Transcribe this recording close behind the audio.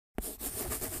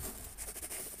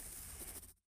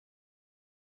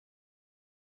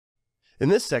In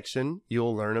this section,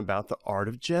 you'll learn about the art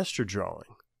of gesture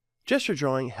drawing. Gesture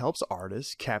drawing helps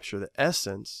artists capture the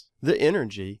essence, the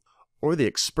energy, or the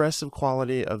expressive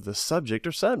quality of the subject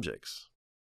or subjects.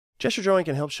 Gesture drawing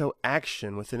can help show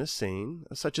action within a scene,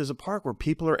 such as a park where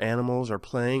people or animals are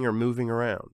playing or moving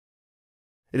around.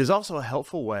 It is also a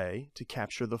helpful way to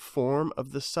capture the form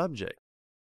of the subject.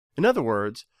 In other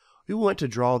words, we want to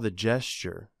draw the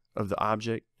gesture of the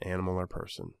object, animal, or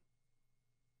person.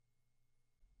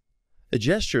 A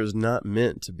gesture is not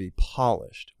meant to be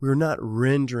polished. We are not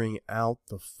rendering out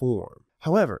the form.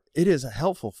 However, it is a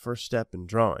helpful first step in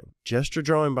drawing. Gesture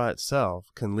drawing by itself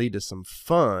can lead to some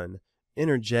fun,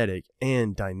 energetic,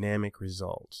 and dynamic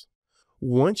results.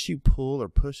 Once you pull or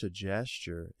push a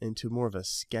gesture into more of a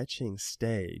sketching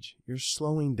stage, you're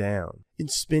slowing down and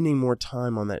spending more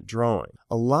time on that drawing.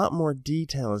 A lot more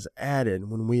detail is added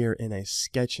when we are in a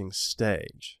sketching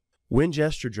stage. When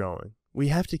gesture drawing, we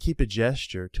have to keep a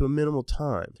gesture to a minimal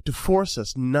time to force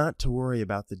us not to worry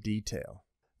about the detail.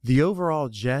 The overall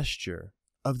gesture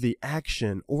of the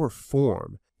action or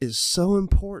form is so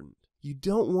important. You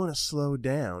don't want to slow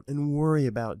down and worry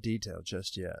about detail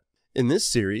just yet. In this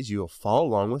series, you will follow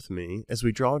along with me as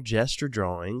we draw gesture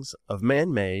drawings of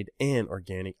man-made and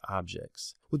organic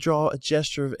objects. We'll draw a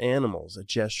gesture of animals, a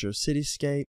gesture of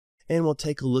cityscape, and we'll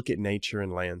take a look at nature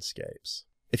and landscapes.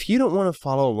 If you don't want to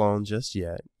follow along just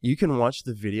yet, you can watch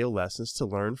the video lessons to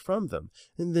learn from them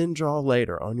and then draw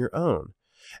later on your own,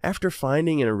 after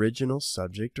finding an original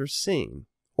subject or scene.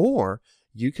 Or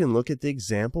you can look at the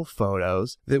example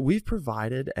photos that we've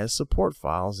provided as support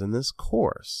files in this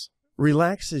course.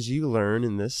 Relax as you learn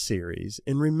in this series,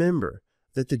 and remember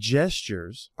that the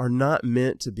gestures are not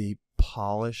meant to be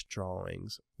polished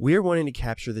drawings. We are wanting to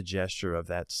capture the gesture of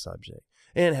that subject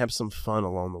and have some fun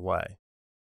along the way.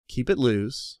 Keep it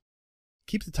loose,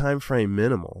 keep the time frame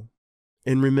minimal,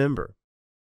 and remember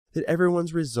that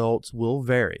everyone's results will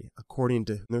vary according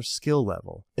to their skill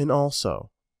level. And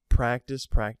also, practice,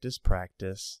 practice,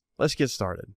 practice. Let's get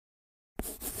started.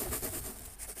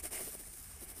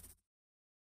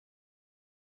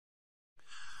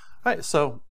 All right,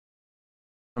 so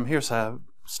here's a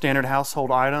standard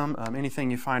household item. Anything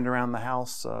you find around the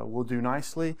house will do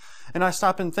nicely. And I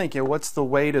stop and think, what's the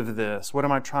weight of this? What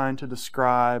am I trying to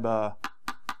describe?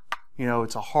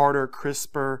 It's a harder,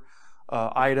 crisper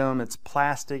item. It's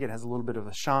plastic. It has a little bit of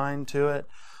a shine to it.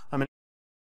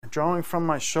 Drawing from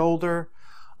my shoulder,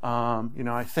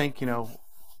 I think,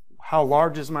 how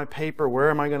large is my paper? Where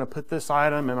am I going to put this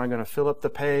item? Am I going to fill up the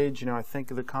page? I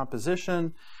think of the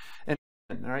composition.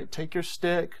 And all right, take your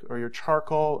stick or your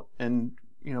charcoal and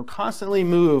constantly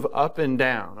move up and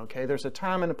down. Okay, there's a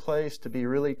time and a place to be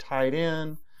really tied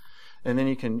in, and then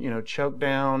you can choke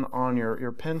down on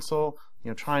your pencil,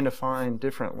 trying to find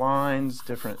different lines,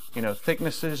 different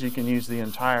thicknesses. You can use the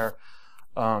entire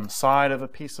side of a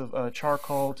piece of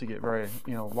charcoal to get very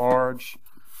large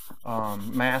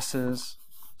masses.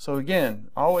 So again,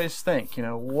 always think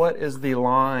what is the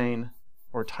line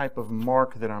or type of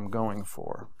mark that I'm going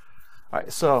for. All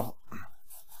right, so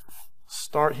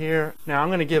start here. Now I'm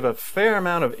going to give a fair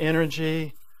amount of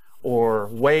energy or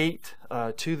weight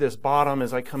to this bottom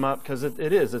as I come up, because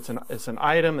it's an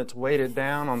item that's weighted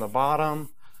down on the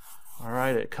bottom. All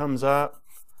right, it comes up.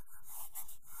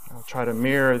 I'll try to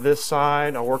mirror this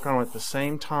side. I'll work on it at the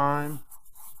same time.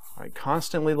 All right,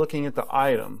 constantly looking at the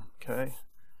item. Okay,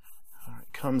 all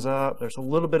right, comes up. There's a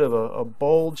little bit of a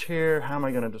bulge here. How am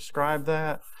I going to describe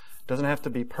that? Doesn't have to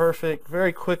be perfect.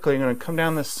 Very quickly, I'm going to come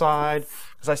down this side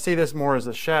because I see this more as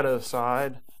a shadow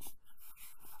side.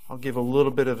 I'll give a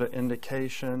little bit of an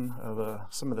indication of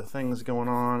some of the things going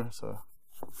on.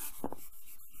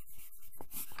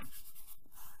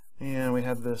 And we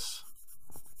have this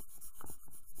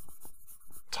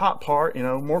top part,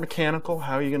 more mechanical.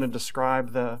 How are you going to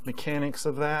describe the mechanics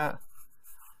of that?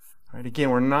 All right, again,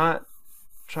 we're not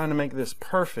trying to make this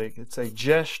perfect. It's a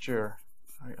gesture.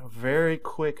 A very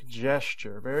quick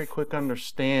gesture, very quick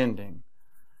understanding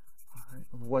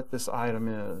of what this item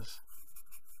is.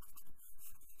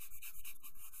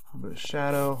 A little bit of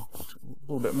shadow,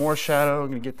 a little bit more shadow.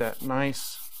 I'm going to get that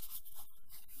nice.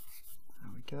 There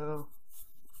we go.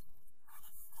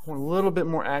 I want a little bit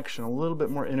more action, a little bit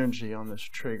more energy on this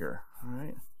trigger. All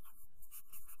right.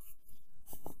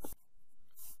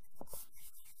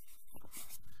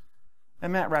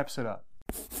 And that wraps it up.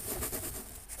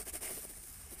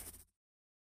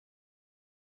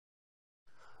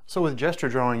 So with gesture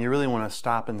drawing, you really want to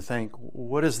stop and think,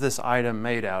 what is this item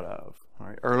made out of? All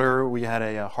right, earlier we had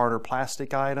a harder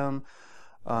plastic item.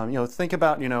 Think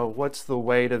about, what's the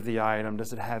weight of the item?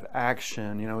 Does it have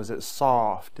action? Is it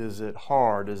soft? Is it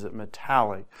hard? Is it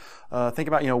metallic? Think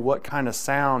about, what kind of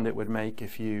sound it would make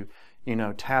if you,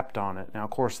 tapped on it. Now, of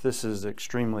course, this is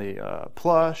extremely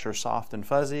plush or soft and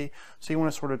fuzzy, so you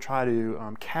want to sort of try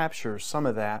to capture some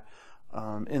of that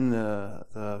in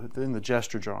the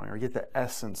gesture drawing, or get the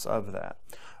essence of that.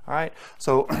 All right,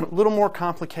 so a little more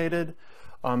complicated.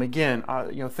 Again,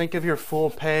 think of your full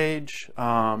page.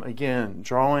 Again,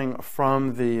 drawing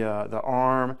from the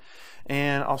arm,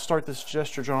 and I'll start this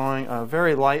gesture drawing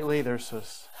very lightly. There's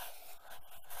this,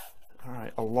 all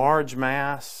right, a large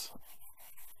mass,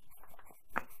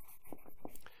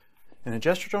 and a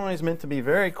gesture drawing is meant to be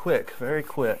very quick, very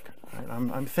quick. Right?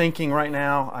 I'm thinking right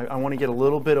now. I want to get a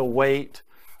little bit of weight.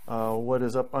 What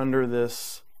is up under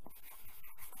this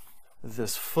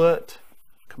foot?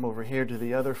 Come over here to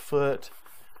the other foot.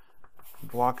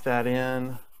 Block that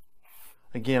in.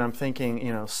 Again, I'm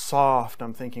thinking, soft.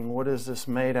 I'm thinking, what is this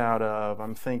made out of?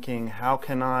 I'm thinking, how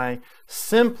can I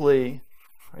simply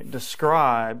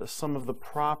describe some of the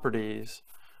properties,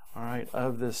 all right,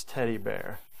 of this teddy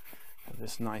bear?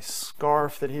 This nice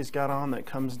scarf that he's got on that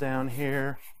comes down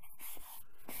here.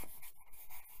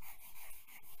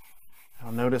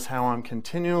 I'll notice how I'm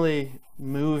continually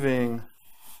moving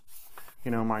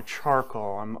my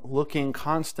charcoal. I'm looking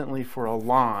constantly for a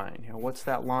line. What's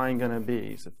that line going to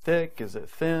be? Is it thick? Is it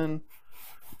thin?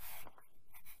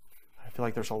 I feel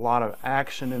like there's a lot of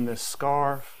action in this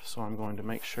scarf, so I'm going to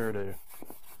make sure to,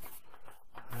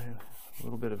 a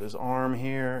little bit of his arm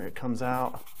here, it comes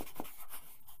out.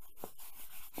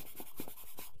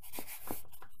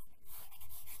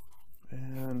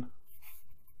 And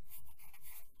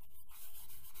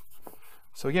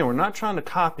so again, we're not trying to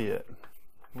copy it.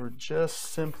 We're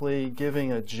just simply giving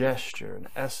a gesture, an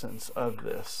essence of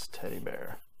this teddy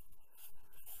bear.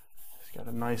 He's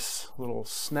got a nice little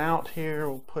snout here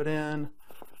we'll put in.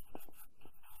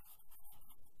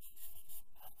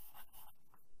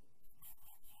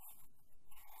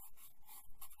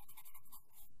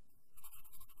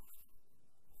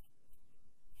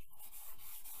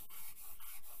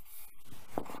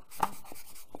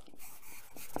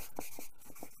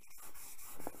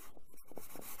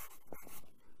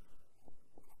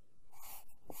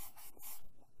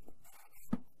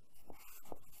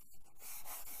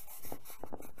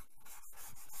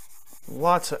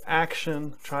 Lots of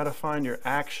action. Try to find your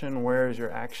action. Where is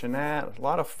your action at? A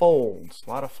lot of folds. A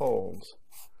lot of folds.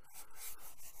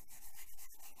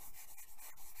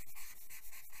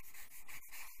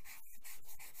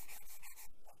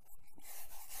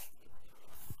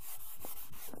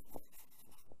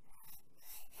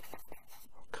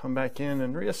 Come back in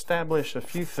and reestablish a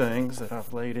few things that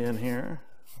I've laid in here.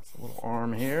 That's a little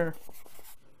arm here.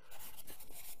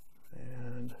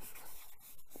 And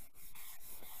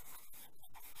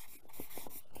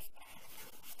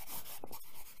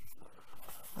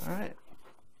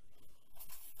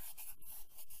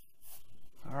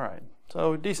all right,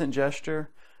 so decent gesture,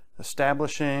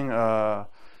 establishing your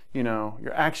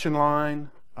action line,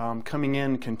 coming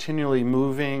in, continually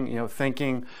moving,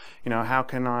 thinking, how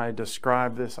can I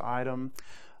describe this item?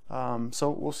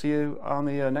 So we'll see you on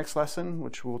the next lesson,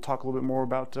 which we'll talk a little bit more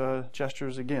about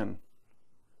gestures again.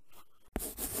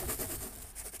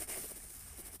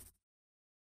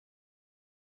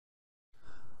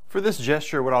 For this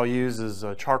gesture, what I'll use is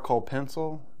a charcoal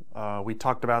pencil. We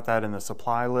talked about that in the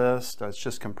supply list. It's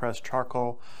just compressed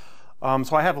charcoal.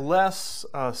 So I have less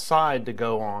side to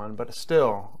go on, but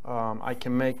still, I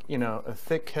can make a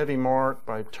thick, heavy mark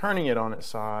by turning it on its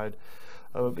side.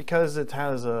 Because it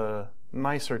has a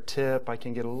nicer tip, I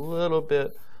can get a little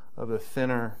bit of a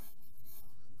thinner,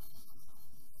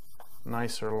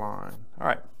 nicer line. All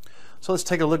right, so let's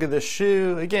take a look at this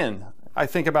shoe again. I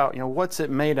think about, what's it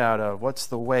made out of? What's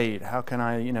the weight? How can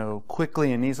I,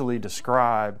 quickly and easily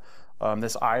describe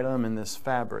this item and this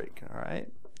fabric, all right?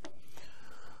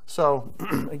 So,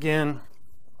 again,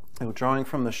 drawing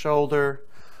from the shoulder,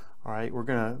 all right, we're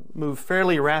gonna move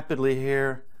fairly rapidly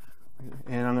here,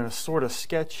 and I'm gonna sort of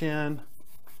sketch in,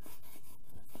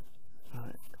 all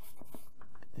right,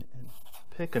 and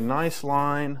pick a nice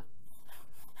line.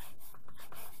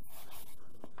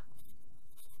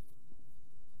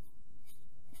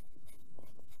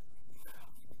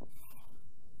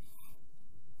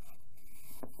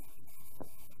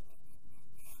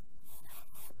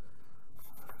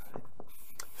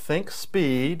 Think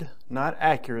speed, not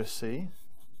accuracy.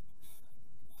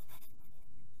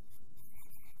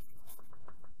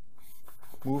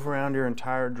 Move around your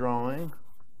entire drawing.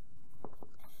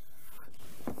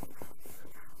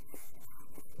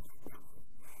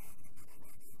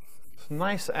 Some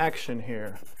nice action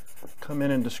here. come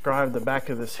in and describe the back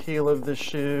of this heel of this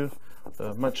shoe,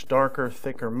 a much darker,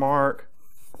 thicker mark.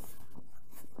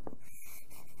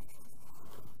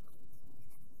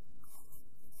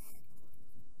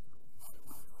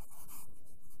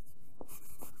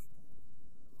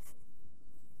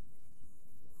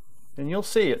 And you'll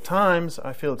see at times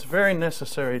I feel it's very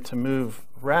necessary to move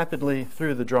rapidly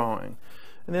through the drawing.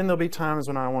 And then there'll be times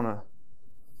when I want to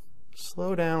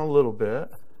slow down a little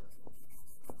bit.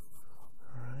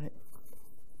 All right.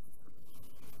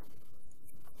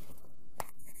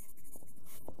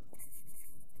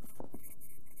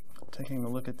 Taking a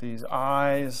look at these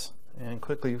eyes and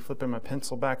quickly flipping my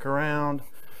pencil back around.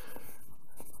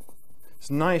 It's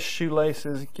nice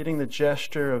shoelaces, getting the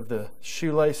gesture of the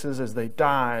shoelaces as they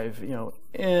dive,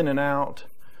 in and out,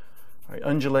 right,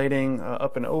 undulating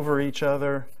up and over each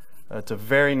other. It's a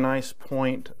very nice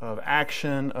point of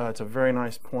action. It's a very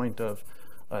nice point of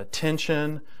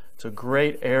tension. It's a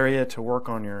great area to work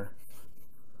on your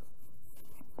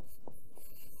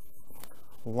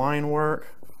line work.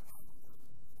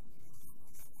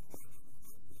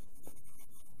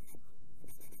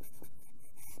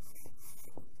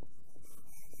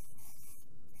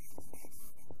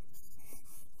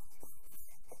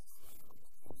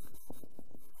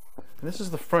 And this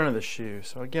is the front of the shoe.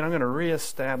 So again, I'm going to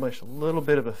reestablish a little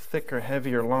bit of a thicker,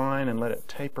 heavier line and let it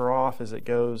taper off as it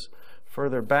goes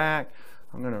further back.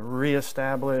 I'm going to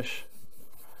reestablish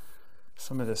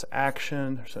some of this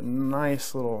action. There's a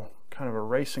nice little kind of a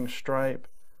racing stripe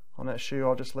on that shoe.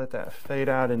 I'll just let that fade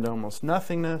out into almost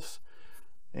nothingness.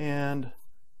 And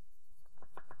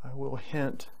I will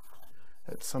hint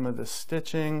at some of this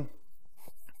stitching.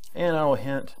 And I will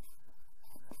hint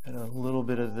at a little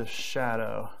bit of this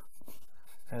shadow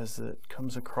as it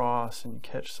comes across and you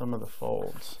catch some of the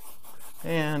folds.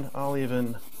 And I'll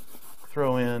even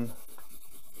throw in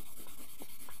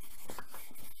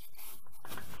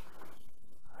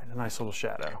a nice little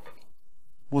shadow.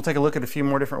 We'll take a look at a few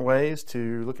more different ways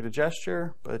to look at a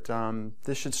gesture, but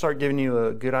this should start giving you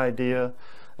a good idea.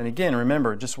 And again,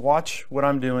 remember, just watch what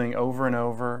I'm doing over and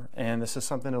over, and this is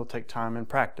something that will take time and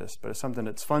practice, but it's something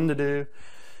that's fun to do,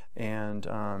 and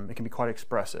it can be quite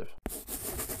expressive.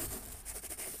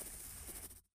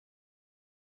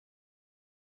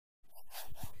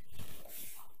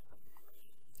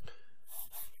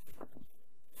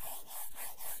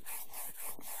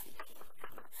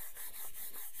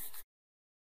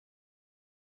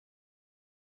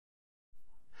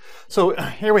 So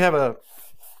here we have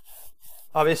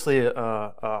obviously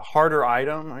a harder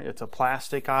item. It's a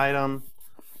plastic item,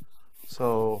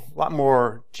 so a lot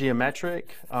more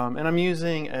geometric. And I'm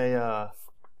using a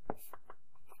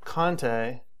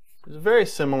conté. It's very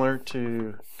similar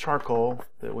to charcoal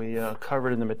that we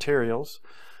covered in the materials.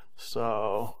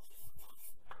 So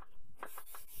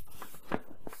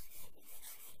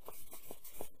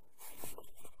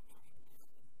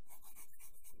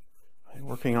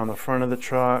working on the front of the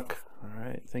truck, all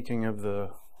right, thinking of the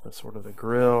sort of the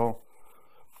grill.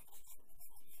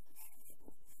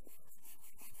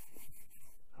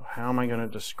 How am I going to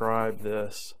describe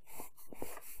this?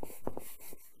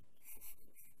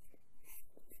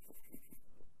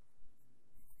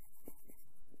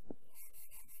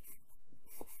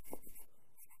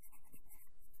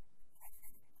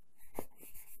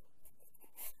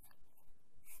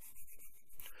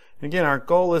 Again, our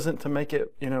goal isn't to make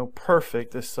it,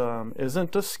 perfect. This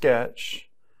isn't a sketch,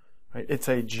 right? It's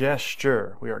a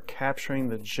gesture. We are capturing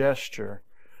the gesture,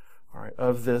 all right,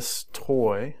 of this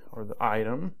toy or the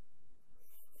item.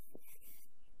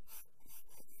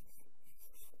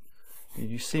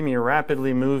 You see me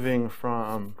rapidly moving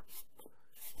from,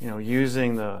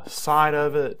 using the side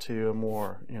of it to a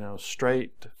more,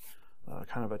 straight,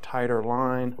 kind of a tighter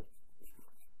line.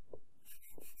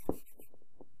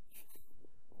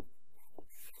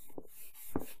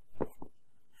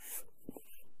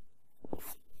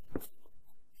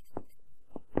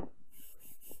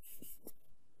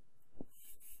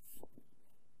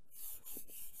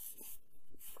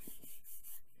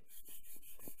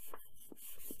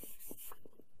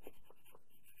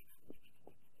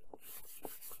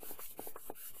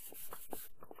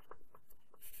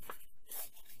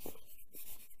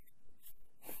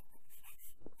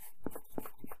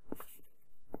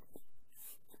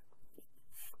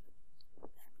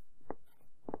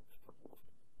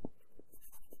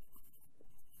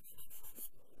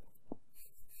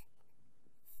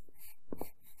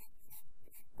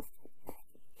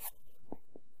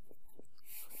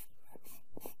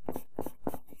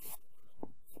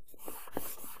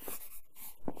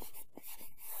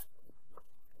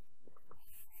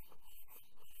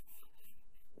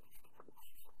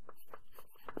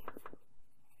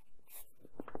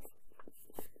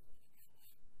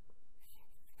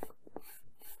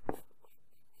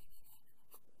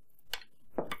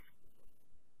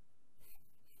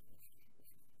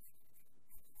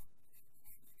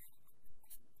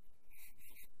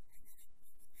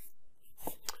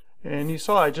 And you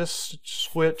saw I just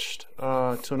switched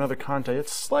to another conté.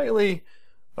 It's slightly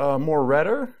more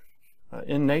redder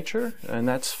in nature, and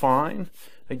that's fine.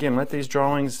 Again, let these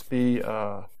drawings be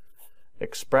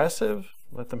expressive.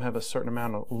 Let them have a certain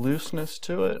amount of looseness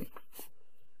to it.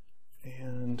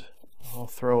 And I'll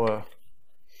throw a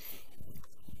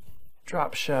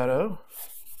drop shadow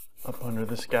up under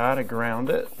this guy to ground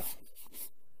it.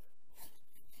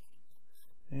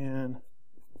 And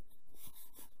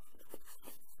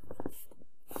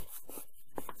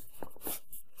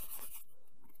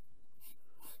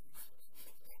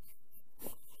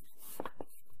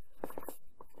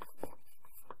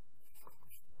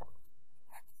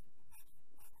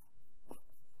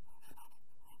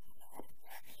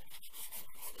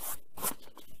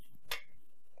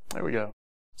there we go.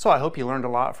 So I hope you learned a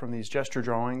lot from these gesture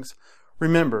drawings.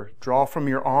 Remember, draw from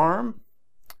your arm,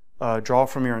 draw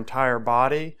from your entire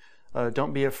body.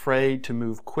 Don't be afraid to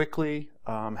move quickly,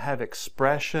 have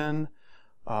expression,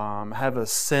 have a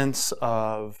sense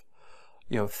of,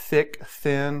 thick,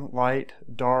 thin, light,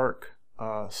 dark,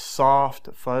 soft,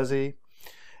 fuzzy.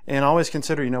 And always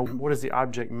consider, what is the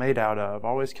object made out of?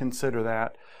 Always consider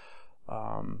that.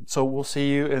 So we'll see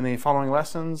you in the following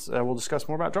lessons. We'll discuss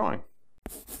more about drawing.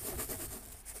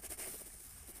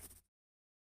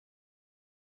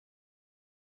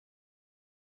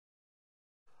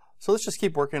 So let's just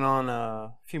keep working on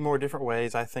a few more different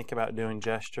ways I think about doing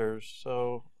gestures.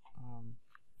 So,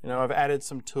 I've added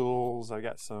some tools. I've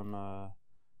got some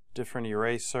different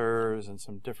erasers and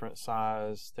some different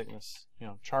size, thickness,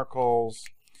 charcoals.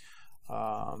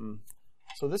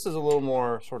 So this is a little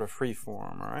more sort of free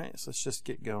form, all right? So let's just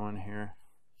get going here.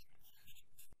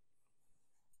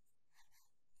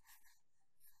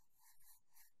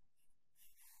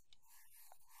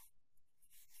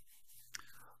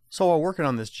 So while working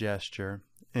on this gesture,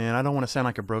 and I don't want to sound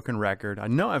like a broken record, I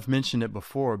know I've mentioned it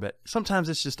before, but sometimes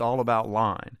it's just all about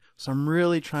line. So I'm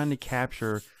really trying to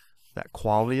capture that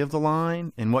quality of the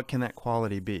line, and what can that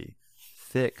quality be?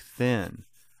 Thick, thin,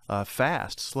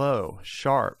 fast, slow,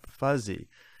 sharp, fuzzy,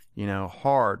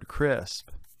 hard, crisp.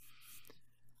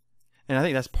 And I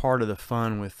think that's part of the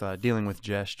fun with dealing with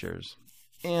gestures.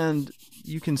 And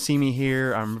you can see me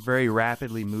here, I'm very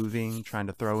rapidly moving, trying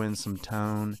to throw in some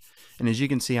tone. And as you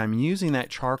can see, I'm using that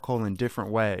charcoal in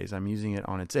different ways. I'm using it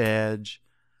on its edge,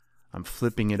 I'm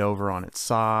flipping it over on its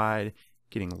side,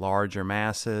 getting larger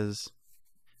masses.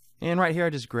 And right here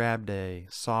I just grabbed a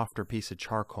softer piece of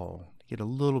charcoal to get a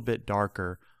little bit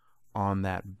darker on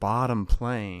that bottom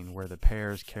plane where the pear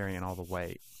is carrying all the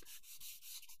weight.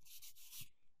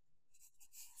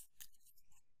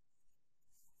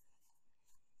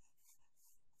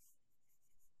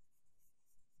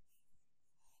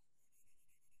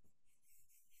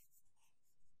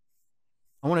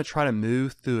 I want to try to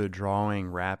move through a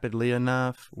drawing rapidly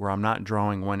enough where I'm not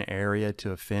drawing one area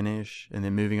to a finish and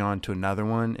then moving on to another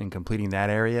one and completing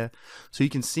that area. So you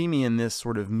can see me in this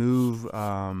sort of move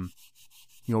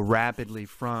rapidly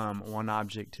from one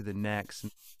object to the next.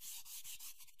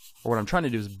 Or what I'm trying to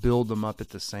do is build them up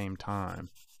at the same time.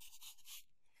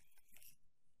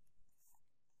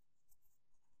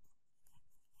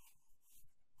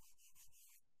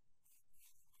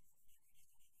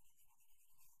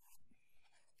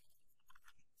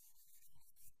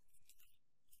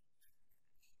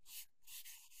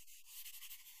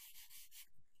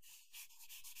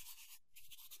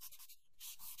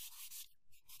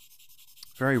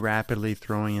 Very rapidly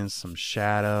throwing in some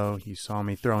shadow. You saw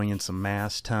me throwing in some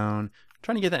mass tone.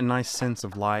 Trying to get that nice sense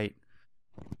of light.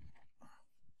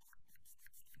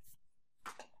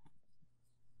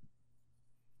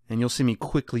 And you'll see me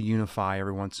quickly unify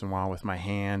every once in a while with my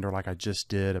hand, or like I just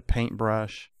did, a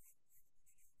paintbrush.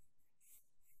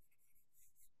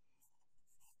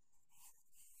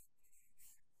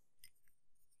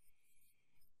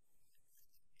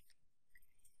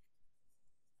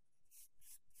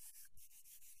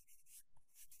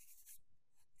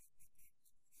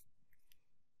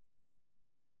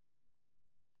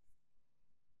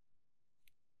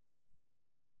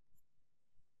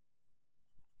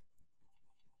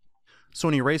 So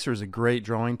an eraser is a great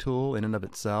drawing tool in and of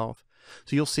itself.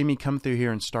 So you'll see me come through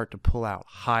here and start to pull out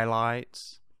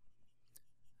highlights,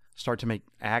 start to make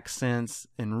accents,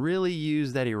 and really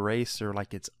use that eraser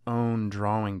like its own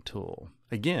drawing tool.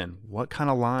 Again, what kind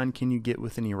of line can you get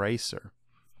with an eraser?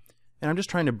 And I'm just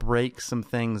trying to break some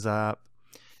things up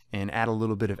and add a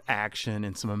little bit of action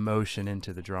and some emotion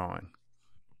into the drawing.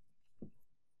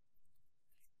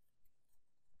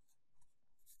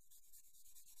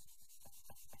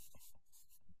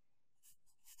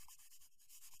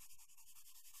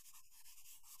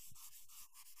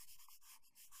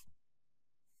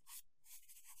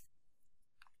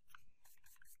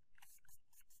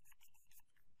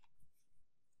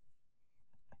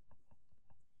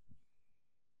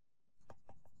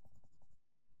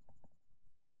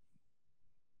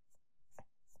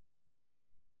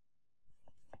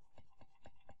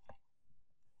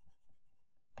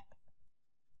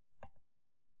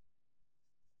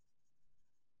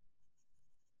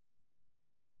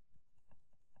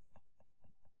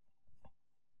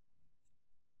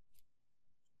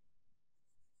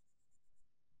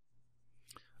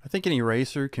 think an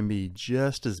eraser can be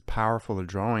just as powerful a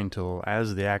drawing tool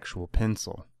as the actual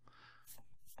pencil.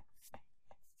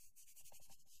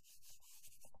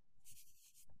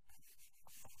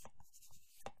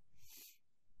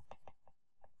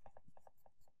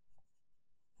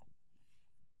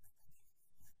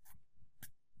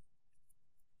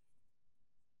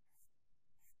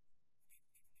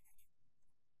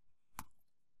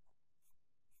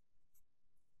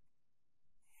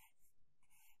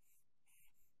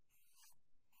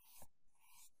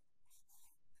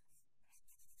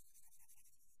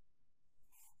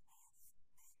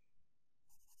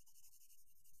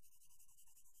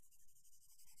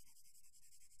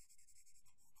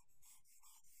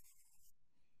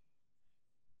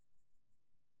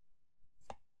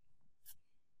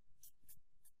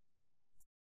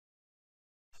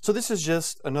 So this is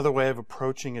just another way of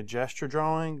approaching a gesture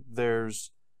drawing. There's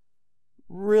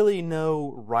really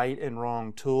no right and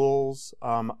wrong tools.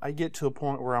 I get to a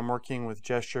point where I'm working with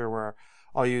gesture where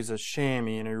I'll use a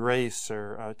chamois, an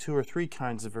eraser, 2 or 3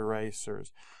 kinds of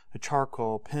erasers, a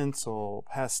charcoal, pencil,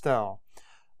 pastel.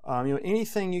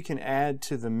 Anything you can add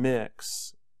to the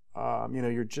mix,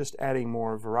 you're just adding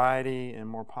more variety and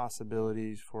more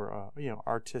possibilities for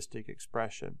artistic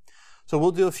expression. So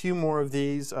we'll do a few more of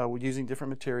these using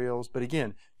different materials, but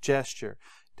again, gesture,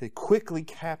 to quickly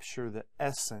capture the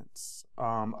essence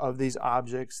of these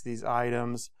objects, these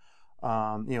items,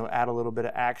 add a little bit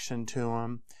of action to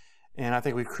them. And I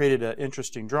think we've created an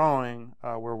interesting drawing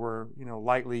where we're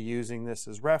lightly using this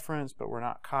as reference, but we're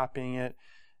not copying it.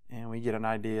 And we get an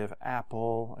idea of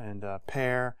apple and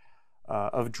pear,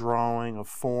 of drawing, of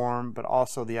form, but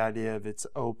also the idea of it's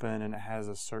open and it has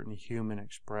a certain human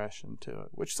expression to it,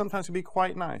 which sometimes can be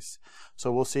quite nice. So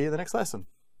we'll see you in the next lesson.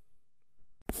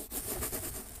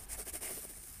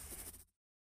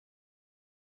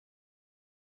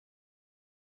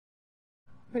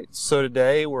 Right, so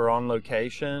today we're on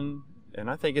location, and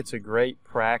I think it's a great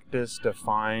practice to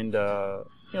find a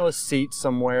seat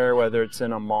somewhere, whether it's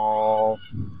in a mall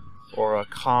or a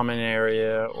common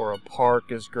area or a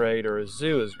park is great or a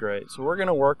zoo is great. So we're going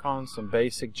to work on some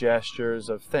basic gestures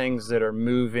of things that are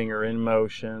moving or in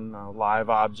motion, live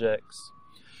objects.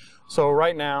 So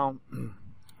right now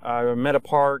I'm at a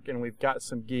park and we've got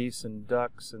some geese and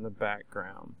ducks in the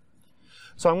background.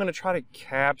 So I'm going to try to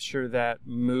capture that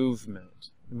movement.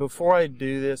 Before I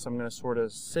do this, I'm going to sort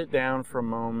of sit down for a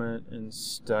moment and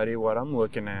study what I'm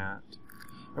looking at.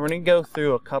 And we're going to go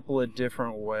through a couple of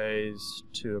different ways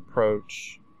to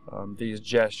approach these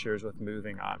gestures with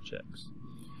moving objects.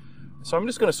 So I'm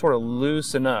just going to sort of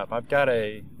loosen up. I've got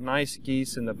a nice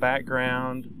geese in the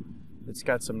background. It's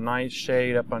got some nice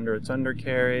shade up under its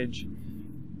undercarriage.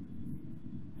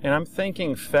 And I'm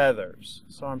thinking feathers.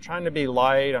 So I'm trying to be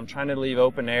light. I'm trying to leave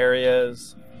open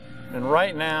areas. And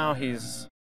right now he's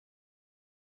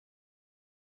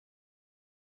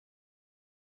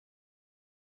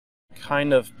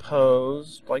kind of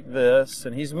posed like this,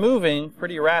 and he's moving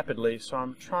pretty rapidly, so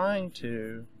I'm trying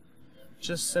to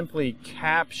just simply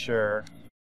capture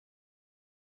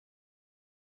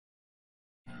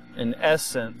an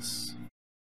essence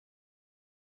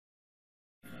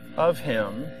of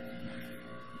him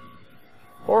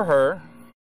or her.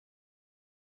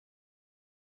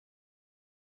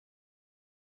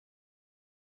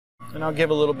 And I'll give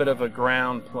a little bit of a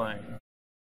ground plane.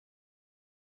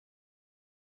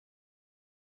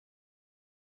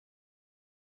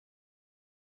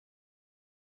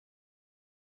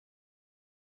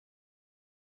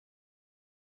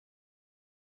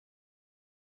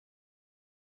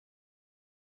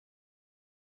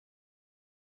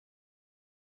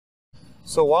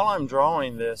 So while I'm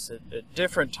drawing this, at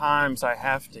different times I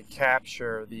have to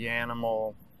capture the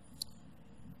animal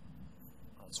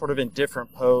sort of in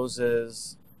different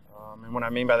poses. And what I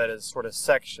mean by that is sort of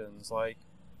sections. Like,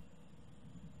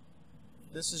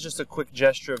 this is just a quick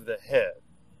gesture of the head,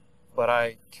 but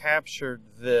I captured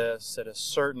this at a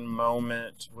certain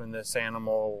moment when this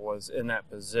animal was in that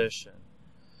position.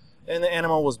 And the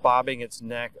animal was bobbing its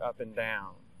neck up and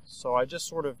down. So I just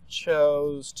sort of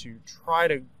chose to try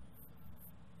to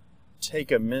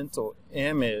take a mental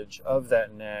image of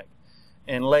that neck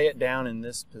and lay it down in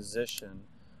this position.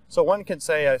 So one could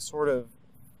say I sort of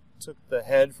took the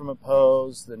head from a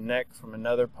pose, the neck from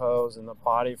another pose, and the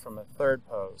body from a third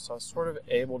pose. So I was sort of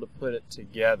able to put it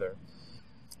together.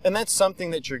 And that's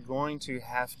something that you're going to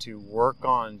have to work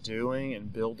on doing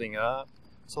and building up.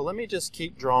 So let me just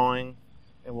keep drawing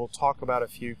and we'll talk about a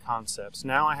few concepts.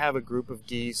 Now I have a group of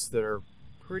geese that are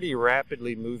pretty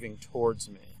rapidly moving towards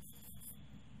me.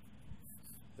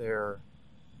 They're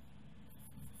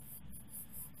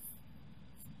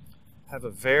have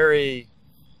a very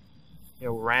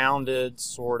rounded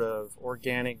sort of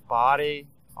organic body.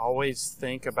 Always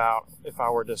think about, if I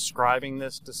were describing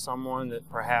this to someone that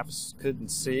perhaps couldn't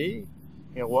see,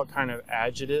 what kind of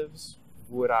adjectives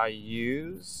would I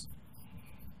use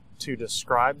to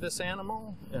describe this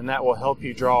animal, and that will help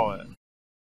you draw it.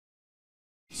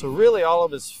 So really all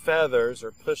of his feathers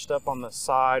are pushed up on the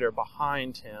side or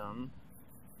behind him,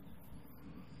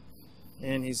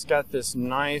 and he's got this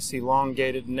nice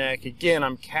elongated neck. Again,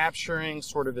 I'm capturing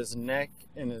sort of his neck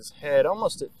and his head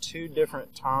almost at two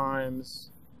different times,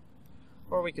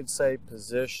 or we could say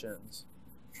positions.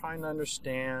 Trying to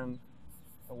understand,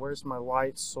 where's my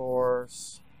light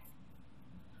source.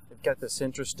 They've got this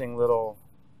interesting little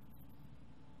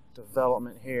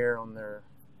development here on their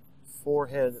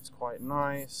forehead that's quite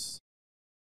nice.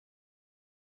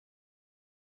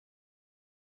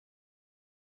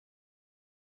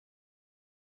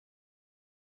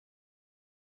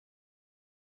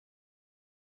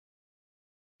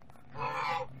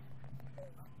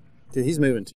 Dude, he's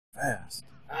moving too fast.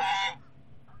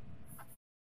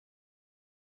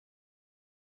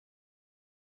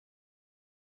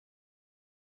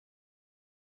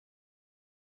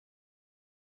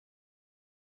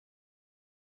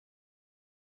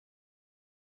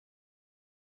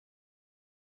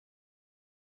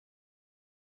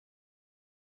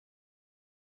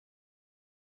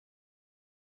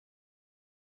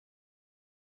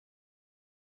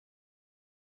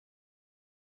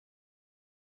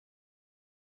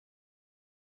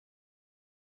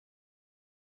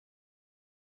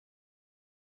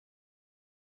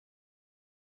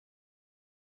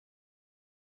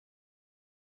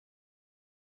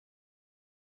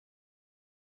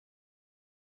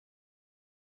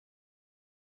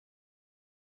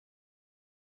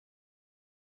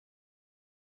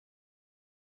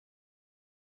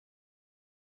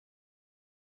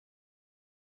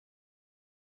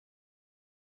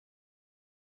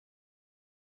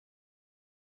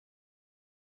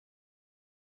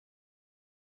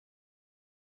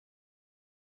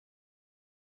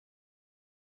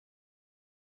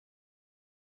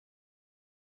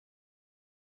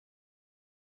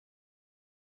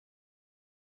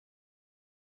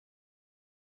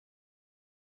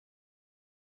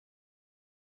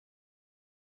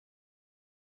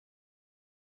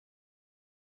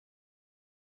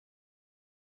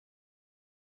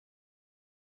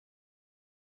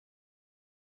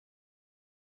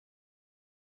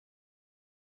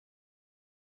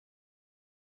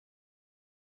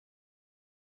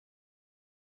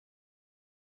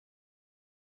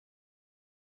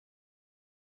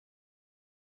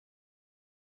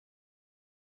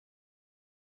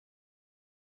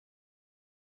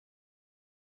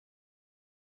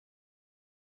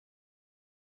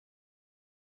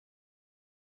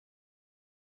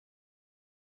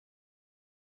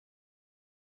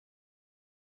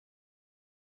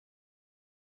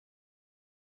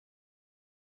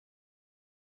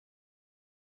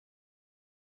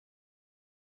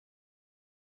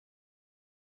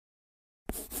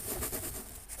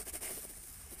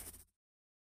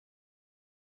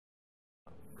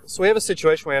 So we have a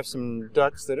situation where we have some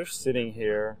ducks that are sitting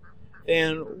here,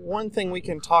 and one thing we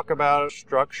can talk about is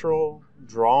structural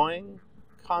drawing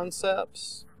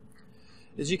concepts.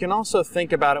 Is you can also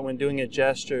think about it when doing a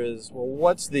gesture is, well,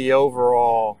 what's the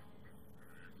overall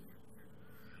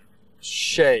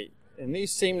shape? And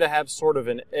these seem to have sort of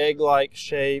an egg-like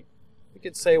shape. We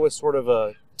could say with sort of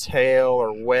a tail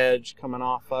or wedge coming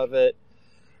off of it.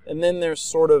 And then there's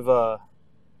sort of a,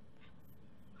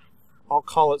 I'll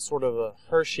call it sort of a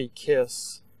Hershey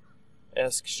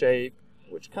Kiss-esque shape,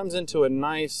 which comes into a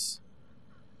nice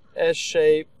S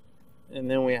shape, and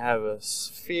then we have a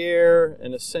sphere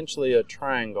and essentially a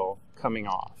triangle coming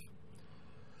off.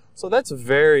 So that's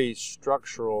very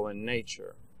structural in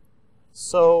nature.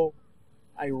 So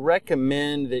I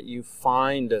recommend that you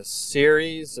find a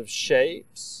series of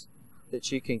shapes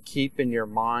that you can keep in your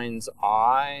mind's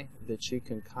eye, that you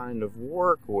can kind of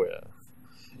work with.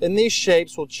 And these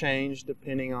shapes will change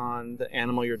depending on the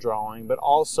animal you're drawing, but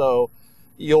also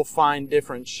you'll find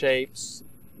different shapes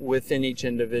within each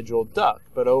individual duck.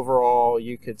 But overall,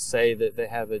 you could say that they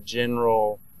have a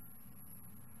general,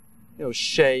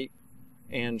 shape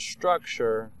and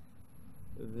structure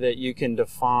that you can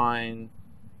define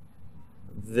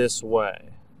this way.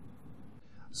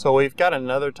 So we've got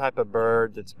another type of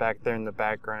bird that's back there in the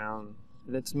background,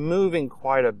 and it's moving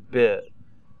quite a bit.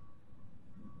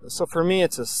 So for me,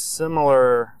 it's a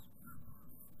similar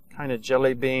kind of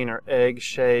jelly bean or egg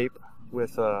shape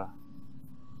with a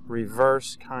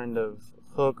reverse kind of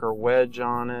hook or wedge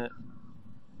on it.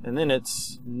 And then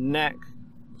its neck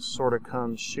sort of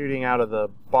comes shooting out of the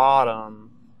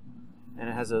bottom and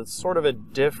it has a sort of a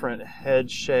different head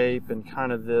shape and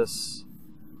kind of this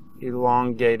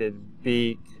elongated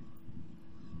beak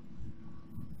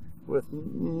with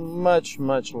much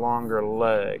longer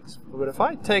legs. But if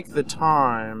I take the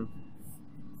time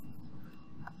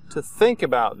to think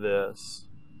about this,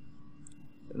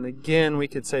 and again we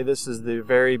could say this is the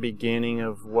very beginning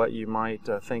of what you might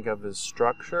think of as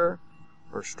structure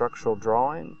or structural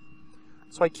drawing.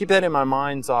 So I keep that in my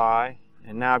mind's eye,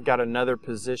 and now I've got another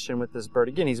position with this bird.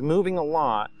 Again, he's moving a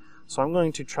lot, so I'm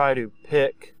going to try to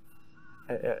pick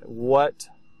what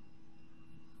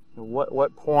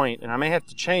point, and I may have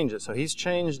to change it. So he's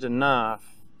changed enough.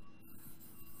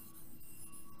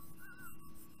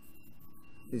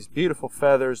 These beautiful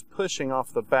feathers pushing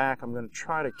off the back, I'm going to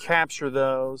try to capture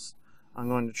those. I'm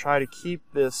going to try to keep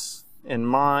this in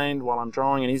mind while I'm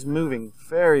drawing, and he's moving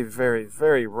very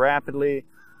rapidly.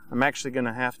 I'm actually going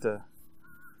to have to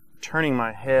turning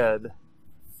my head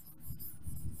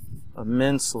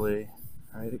immensely.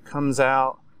 All right, it comes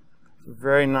out,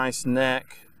 very nice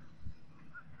neck,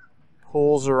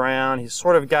 pulls around. He's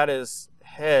sort of got his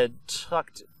head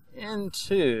tucked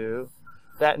into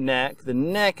that neck. The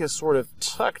neck is sort of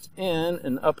tucked in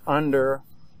and up under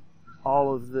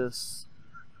all of this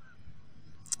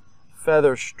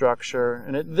feather structure.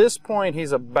 And at this point,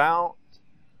 he's about,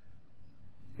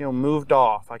 moved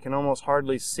off. I can almost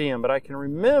hardly see him, but I can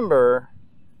remember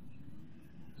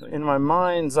in my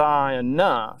mind's eye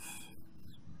enough,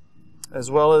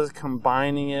 as well as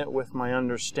combining it with my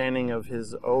understanding of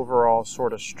his overall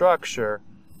sort of structure.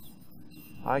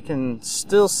 I can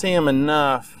still see him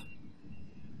enough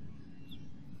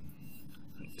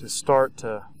to start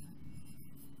to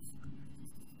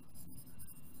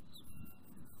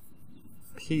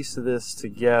piece this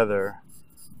together.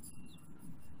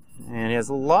 And he has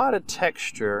a lot of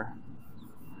texture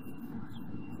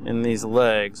in these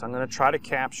legs. I'm going to try to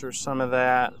capture some of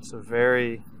that. It's a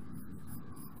very...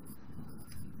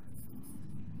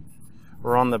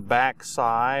 We're on the back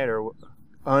side or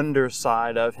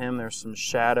underside of him. There's some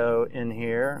shadow in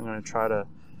here. I'm going to try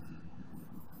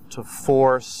to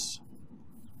force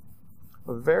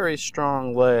a very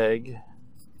strong leg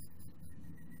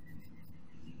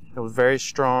with very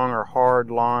strong or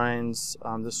hard lines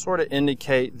to sort of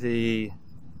indicate the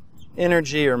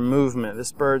energy or movement.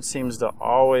 This bird seems to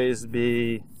always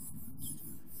be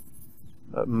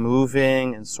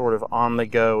moving and sort of on the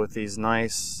go with these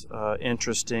nice,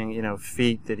 interesting,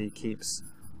 feet that he keeps,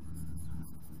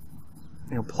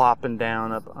 plopping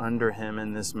down up under him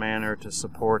in this manner to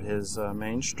support his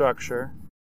main structure.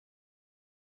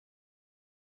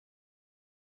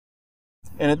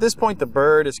 And at this point, the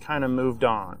bird has kind of moved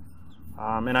on.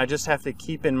 And I just have to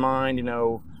keep in mind,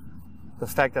 the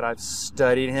fact that I've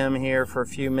studied him here for a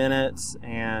few minutes,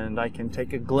 and I can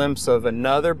take a glimpse of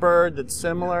another bird that's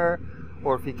similar,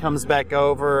 or if he comes back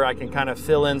over, I can kind of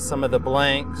fill in some of the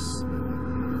blanks.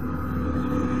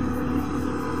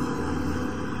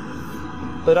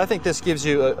 But I think this gives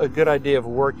you a good idea of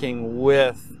working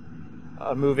with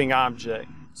a moving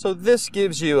object. So this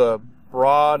gives you a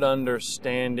broad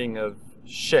understanding of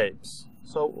shapes.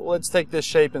 So let's take this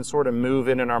shape and sort of move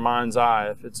it in our mind's eye.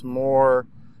 If it's more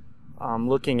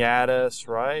looking at us,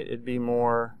 right, it'd be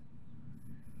more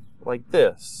like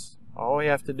this. All we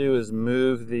have to do is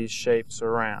move these shapes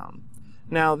around.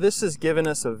 Now this has given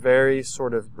us a very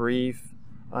sort of brief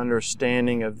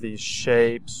understanding of these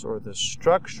shapes or the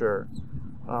structure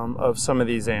of some of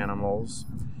these animals.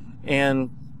 And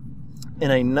in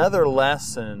another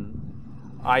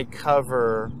lesson, I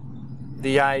cover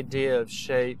the idea of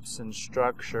shapes and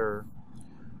structure.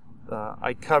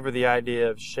 I cover the idea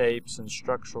of shapes and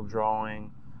structural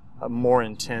drawing more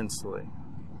intensely.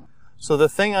 So the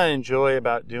thing I enjoy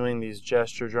about doing these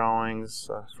gesture drawings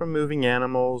from moving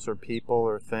animals or people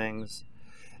or things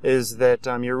is that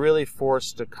you're really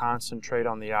forced to concentrate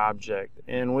on the object.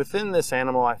 And within this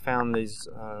animal, I found these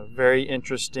very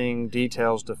interesting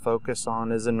details to focus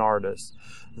on as an artist.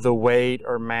 The weight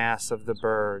or mass of the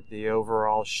bird, the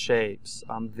overall shapes,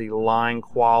 the line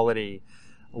quality,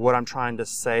 what I'm trying to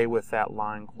say with that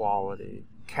line quality,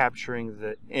 capturing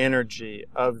the energy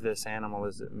of this animal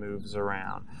as it moves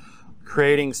around,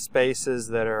 creating spaces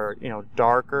that are,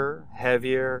 darker,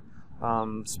 heavier,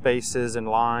 spaces and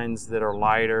lines that are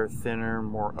lighter, thinner,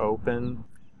 more open.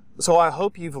 So I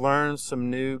hope you've learned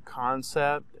some new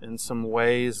concept and some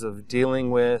ways of dealing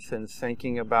with and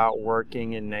thinking about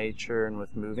working in nature and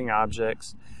with moving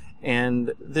objects.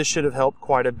 And this should have helped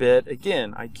quite a bit.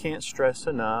 Again, I can't stress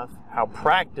enough how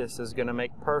practice is going to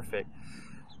make perfect.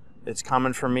 It's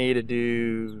common for me to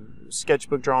do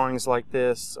sketchbook drawings like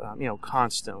this,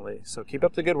 constantly. So keep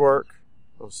up the good work.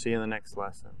 We'll see you in the next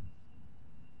lesson.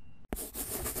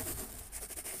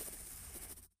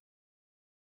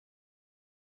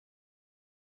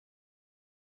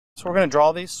 So we're going to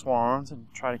draw these swans and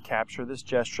try to capture this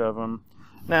gesture of them.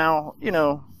 Now, you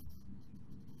know,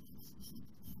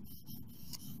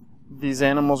 these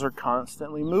animals are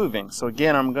constantly moving. So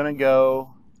again, I'm going to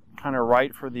go kind of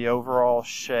right for the overall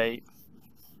shape.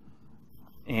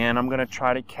 And I'm going to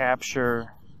try to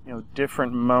capture, you know,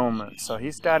 different moments. So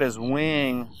he's got his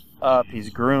wing up,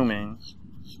 he's grooming.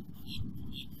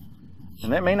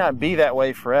 And that may not be that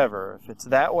way forever. If it's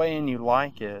that way and you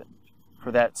like it,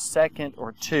 for that second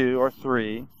or two or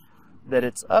three that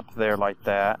it's up there like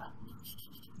that,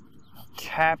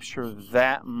 capture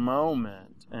that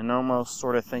moment and almost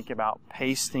sort of think about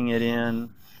pasting it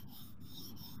in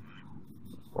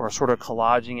or sort of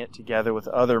collaging it together with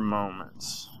other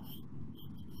moments.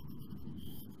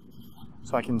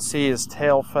 So I can see his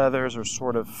tail feathers are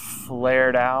sort of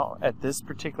flared out at this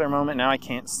particular moment. Now I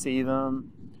can't see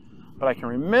them, but I can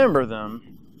remember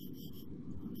them,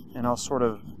 and I'll sort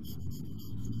of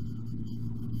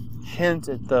hint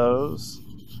at those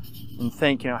and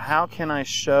think, you know, how can I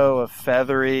show a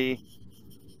feathery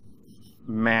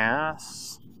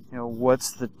mass? You know,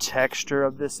 what's the texture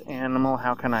of this animal?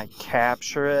 How can I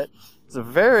capture it? It's a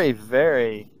very,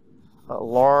 very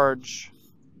large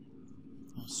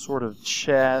sort of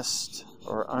chest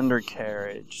or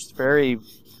undercarriage. It's very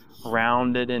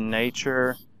rounded in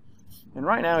nature. And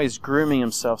right now he's grooming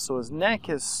himself, so his neck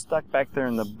is stuck back there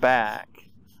in the back.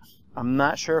 I'm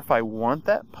not sure if I want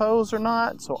that pose or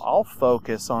not, so I'll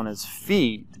focus on his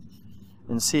feet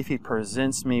and see if he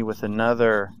presents me with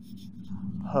another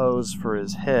pose for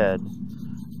his head.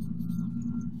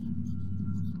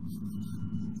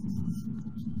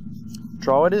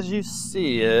 Draw it as you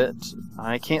see it.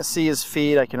 I can't see his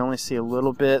feet, I can only see a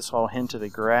little bit, so I'll hint at the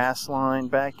grass line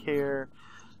back here.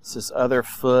 It's this other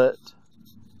foot.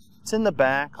 It's in the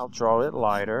back, I'll draw it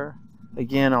lighter.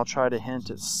 Again, I'll try to hint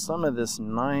at some of this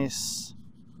nice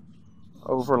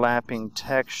overlapping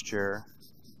texture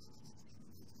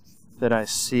that I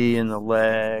see in the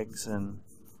legs, and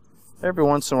every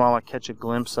once in a while I catch a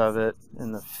glimpse of it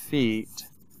in the feet.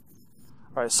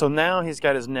 Alright, so now he's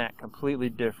got his neck completely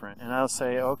different, and I'll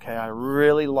say, okay, I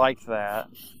really like that,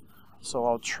 so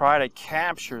I'll try to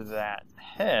capture that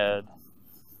head.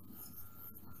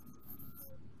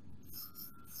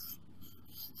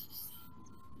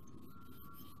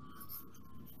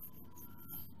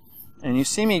 And you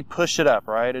see me push it up,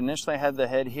 right? Initially I had the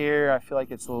head here. I feel like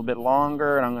it's a little bit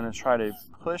longer, and I'm going to try to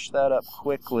push that up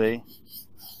quickly.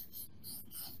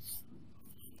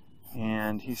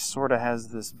 And he sort of has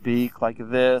this beak like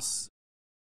this.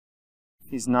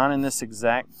 He's not in this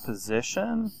exact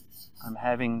position. I'm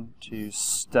having to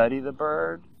study the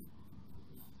bird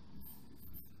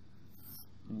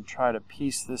and try to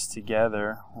piece this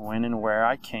together when and where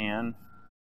I can.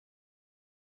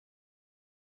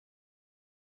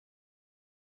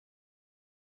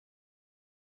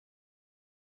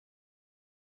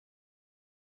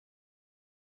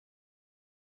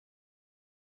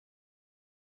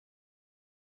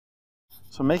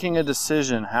 So making a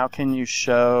decision, how can you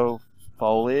show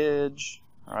foliage,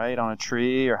 right, on a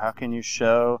tree, or how can you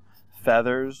show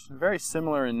feathers? Very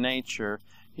similar in nature.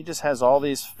 He just has all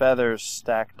these feathers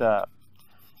stacked up.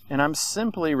 And I'm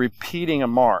simply repeating a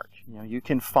mark. You know, you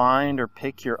can find or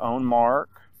pick your own mark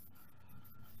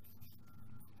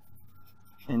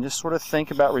and just sort of think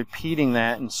about repeating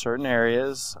that in certain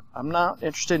areas. I'm not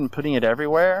interested in putting it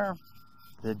everywhere.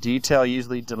 The detail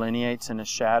usually delineates in a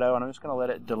shadow, and I'm just going to let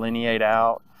it delineate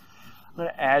out. I'm going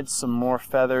to add some more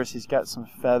feathers. He's got some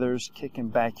feathers kicking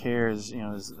back here, is, you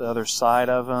know, is the other side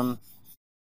of him.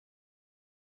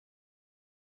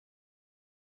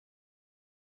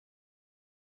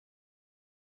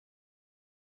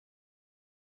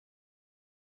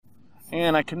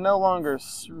 And I can no longer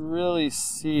really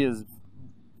see his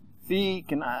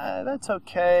beak, and that's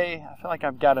okay. I feel like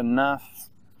I've got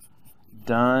enough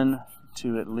done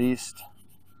to at least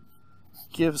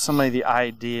give somebody the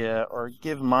idea, or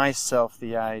give myself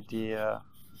the idea,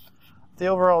 the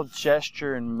overall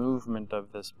gesture and movement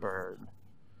of this bird.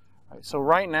 Right, so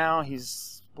right now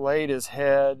he's splayed his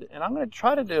head, and I'm going to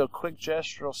try to do a quick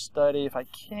gestural study if I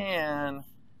can,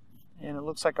 and it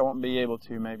looks like I won't be able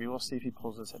to. Maybe we'll see if he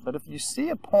pulls his head. But if you see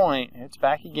a point, it's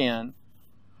back again.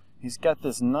 He's got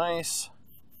this nice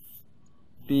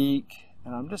beak.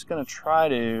 And I'm just going to try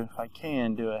to, if I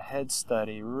can, do a head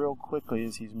study real quickly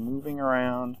as he's moving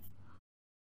around.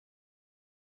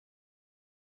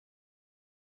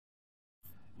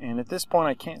 And at this point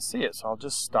I can't see it, so I'll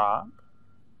just stop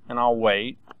and I'll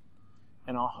wait.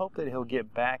 And I'll hope that he'll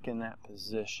get back in that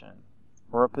position.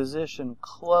 or a position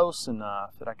close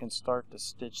enough that I can start to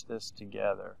stitch this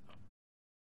together.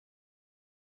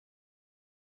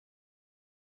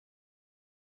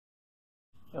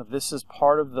 You know, this is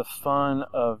part of the fun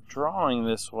of drawing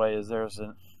this way, is there's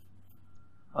an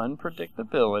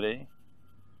unpredictability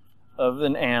of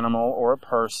an animal or a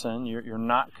person. You're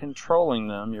not controlling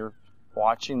them, you're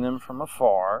watching them from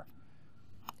afar.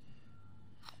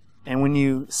 And when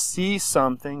you see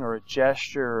something or a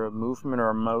gesture or a movement or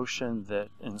a motion that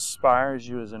inspires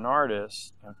you as an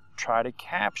artist, you know, try to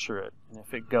capture it. And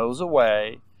if it goes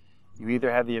away, you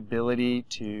either have the ability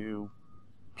to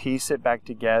piece it back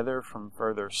together from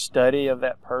further study of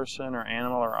that person or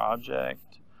animal or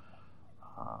object,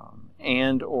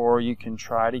 and or you can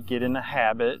try to get in a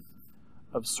habit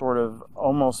of sort of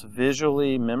almost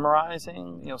visually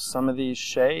memorizing, you know, some of these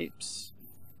shapes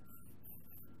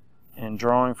and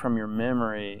drawing from your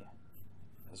memory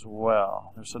as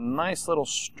well. There's a nice little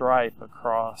stripe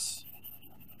across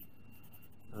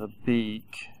the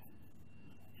beak.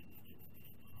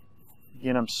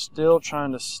 Again, I'm still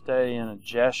trying to stay in a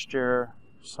gesture.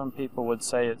 Some people would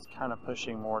say it's kind of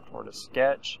pushing more toward a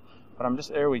sketch, but I'm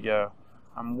just, there we go.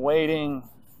 I'm waiting.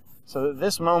 So at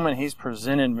this moment he's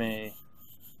presented me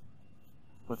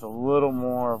with a little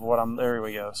more of what there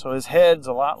we go. So his head's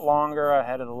a lot longer. I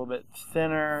had it a little bit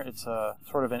thinner. It's a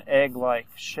sort of an egg-like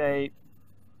shape.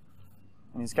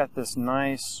 And he's got this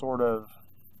nice sort of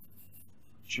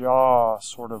jaw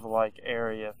sort of like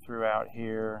area throughout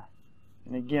here.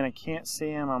 And again, I can't see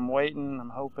him. I'm waiting.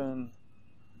 I'm hoping.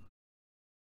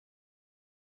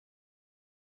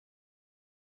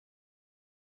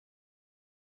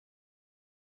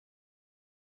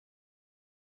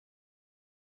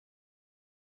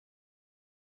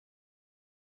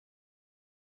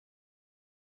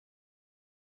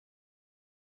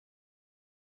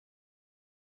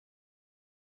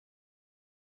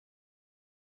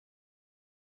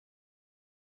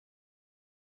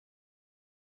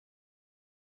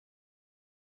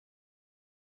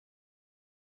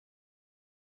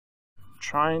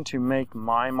 Trying to make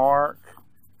my mark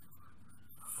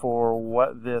for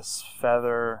what this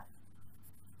feather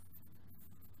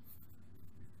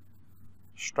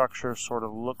structure sort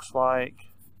of looks like.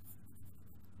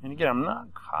 And again, I'm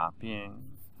not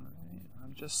copying.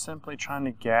 I'm just simply trying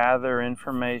to gather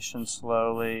information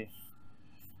slowly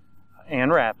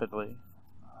and rapidly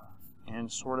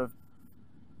and sort of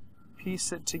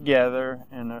piece it together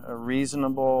in a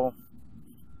reasonable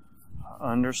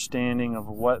understanding of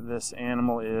what this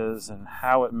animal is and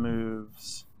how it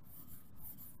moves.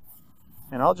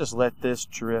 And I'll just let this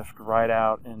drift right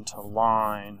out into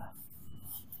line.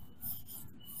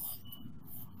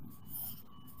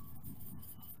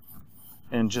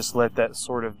 And just let that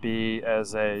sort of be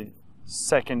as a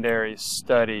secondary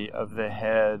study of the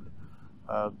head,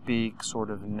 beak, sort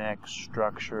of neck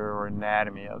structure or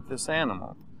anatomy of this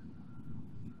animal.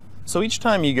 So each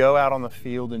time you go out on the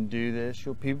field and do this,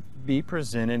 you'll be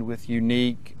presented with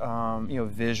unique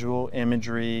visual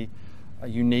imagery,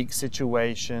 unique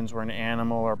situations where an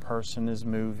animal or person is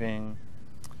moving.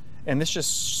 And this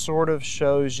just sort of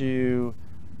shows you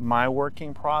my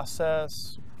working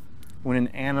process. When an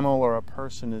animal or a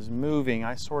person is moving,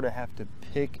 I sort of have to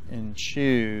pick and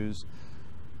choose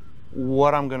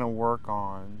what I'm going to work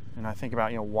on. And I think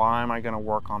about, why am I going to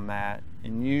work on that?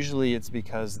 And usually it's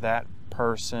because that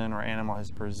person or animal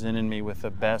has presented me with the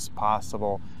best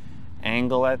possible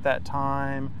angle at that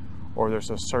time, or there's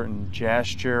a certain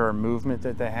gesture or movement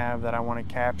that they have that I want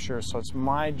to capture. So it's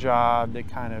my job to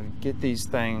kind of get these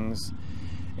things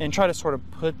and try to sort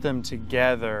of put them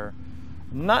together,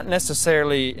 not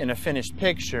necessarily in a finished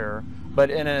picture, but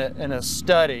in a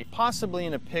study, possibly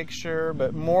in a picture,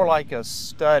 but more like a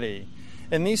study.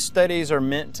 And these studies are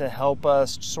meant to help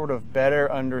us sort of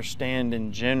better understand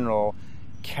in general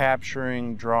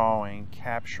capturing drawing,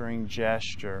 capturing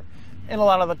gesture. And a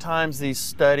lot of the times these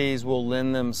studies will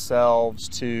lend themselves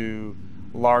to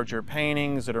larger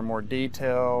paintings that are more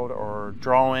detailed, or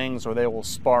drawings, or they will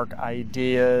spark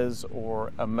ideas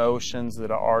or emotions that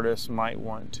an artist might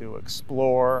want to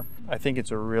explore. I think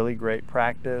it's a really great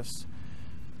practice,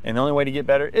 and the only way to get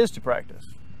better is to practice.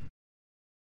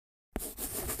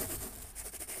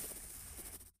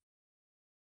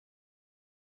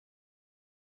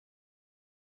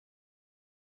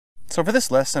 So for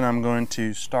this lesson, I'm going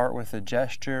to start with a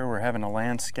gesture. We're having a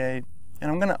landscape,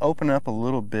 and I'm going to open up a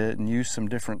little bit and use some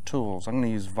different tools. I'm going to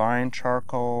use vine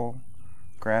charcoal,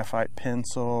 graphite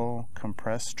pencil,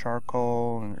 compressed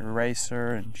charcoal, an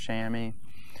eraser, and chamois.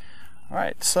 All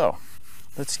right, so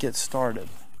let's get started.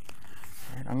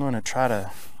 All right, I'm going to try to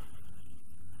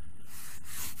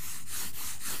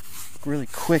really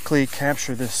quickly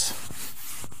capture this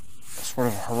sort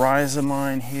of horizon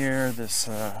line here, this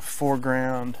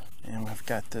foreground, and we've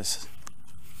got this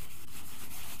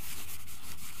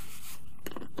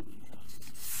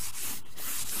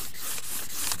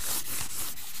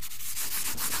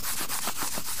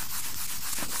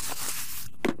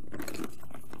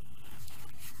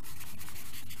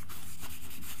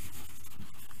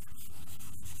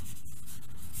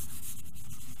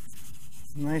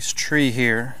nice tree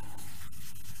here.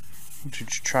 To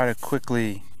try to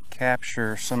quickly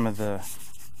capture some of the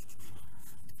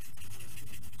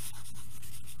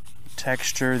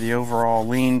texture, the overall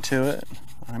lean to it.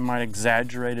 I might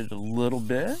exaggerate it a little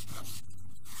bit.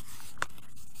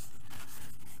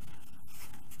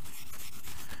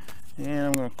 And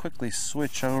I'm going to quickly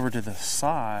switch over to the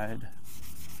side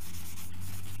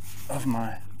of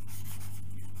my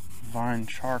vine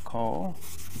charcoal.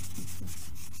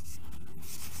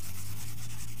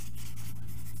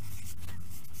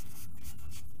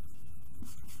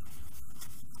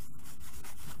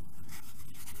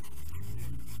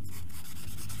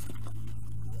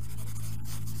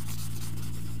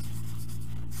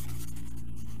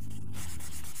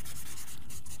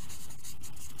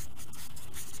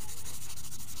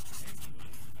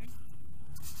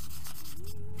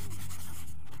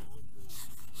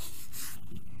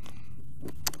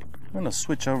 I'm going to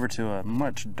switch over to a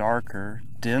much darker,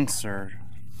 denser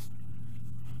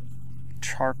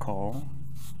charcoal,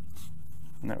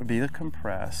 and that would be the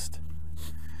compressed.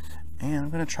 And I'm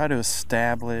going to try to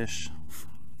establish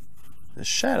the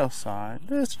shadow side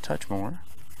just a touch more.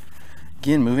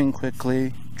 Again, moving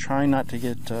quickly, trying not to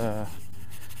get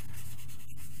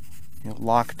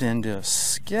locked into a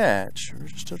sketch. We're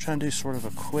still trying to do sort of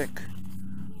a quick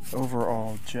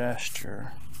overall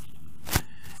gesture.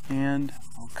 And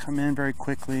I'll come in very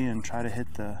quickly and try to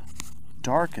hit the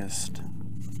darkest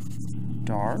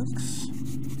darks.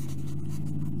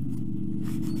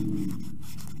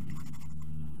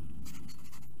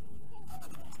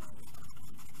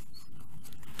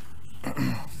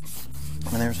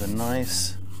 And there's a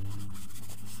nice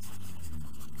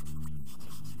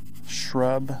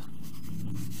shrub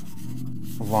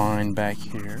line back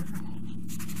here,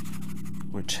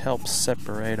 which helps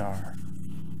separate our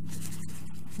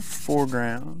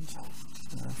foreground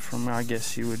from, I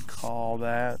guess you would call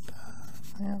that,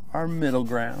 our middle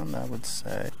ground, I would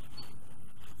say.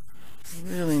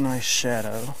 Really nice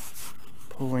shadow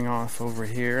pulling off over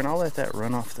here, and I'll let that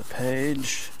run off the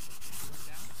page.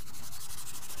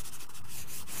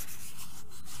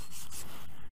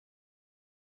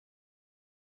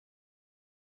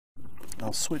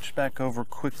 I'll switch back over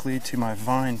quickly to my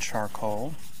vine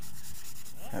charcoal.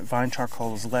 That vine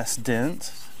charcoal is less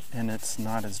dense and it's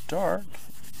not as dark,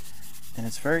 and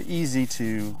it's very easy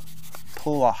to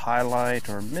pull a highlight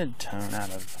or mid-tone out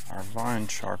of our vine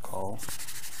charcoal.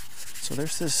 So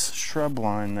there's this shrub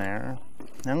line there.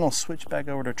 Now I'm going to switch back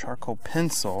over to charcoal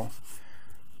pencil.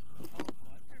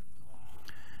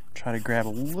 Try to grab a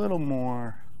little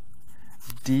more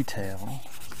detail.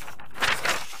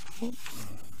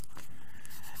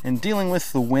 And dealing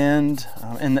with the wind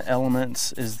and the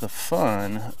elements is the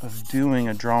fun of doing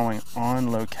a drawing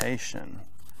on location.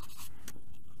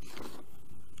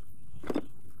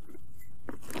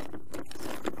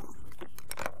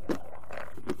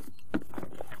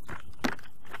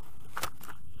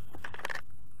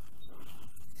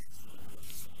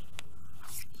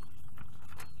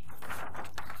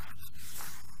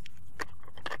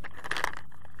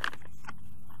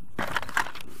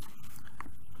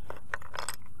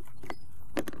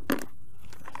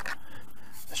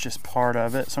 Just part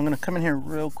of it. So I'm going to come in here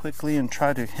real quickly and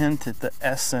try to hint at the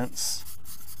essence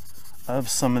of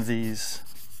some of these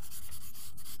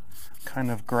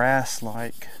kind of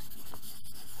grass-like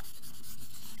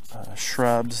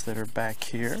shrubs that are back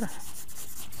here.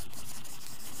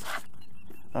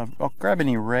 I'll grab an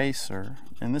eraser,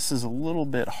 and this is a little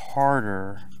bit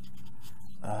harder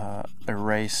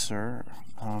eraser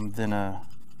than a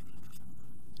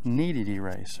kneaded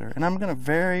eraser, and I'm going to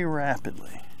very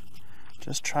rapidly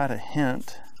just try to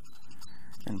hint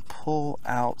and pull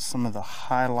out some of the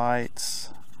highlights.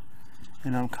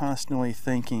 And I'm constantly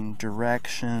thinking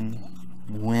direction,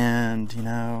 wind,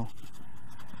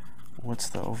 what's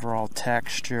the overall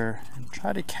texture, and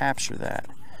try to capture that.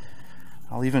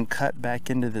 I'll even cut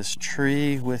back into this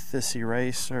tree with this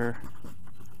eraser.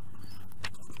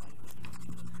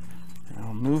 And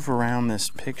I'll move around this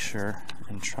picture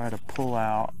and try to pull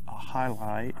out a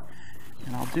highlight.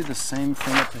 And I'll do the same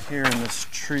thing up here in this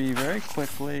tree very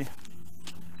quickly.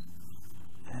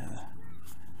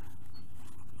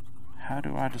 How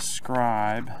do I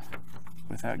describe,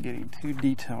 without getting too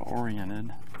detail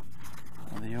oriented,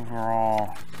 the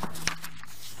overall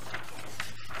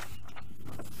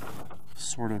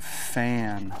sort of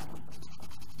fan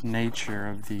nature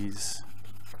of these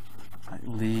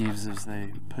leaves as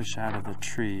they push out of the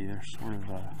tree. They're sort of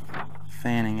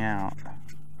fanning out.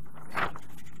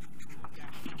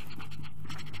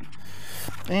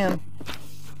 And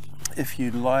if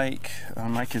you'd like,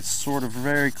 I could sort of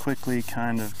very quickly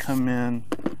kind of come in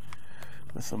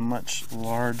with a much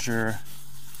larger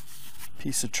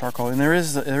piece of charcoal. And there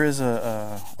is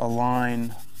a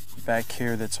line back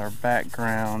here that's our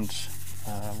background,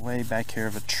 way back here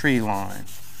of a tree line.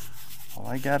 All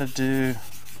I gotta do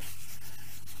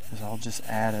is I'll just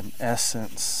add an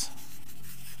essence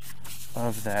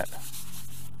of that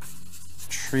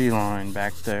tree line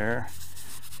back there.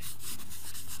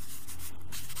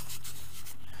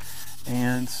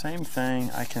 And same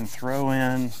thing, I can throw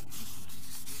in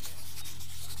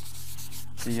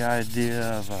the idea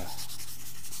of a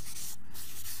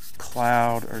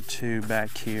cloud or two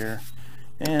back here.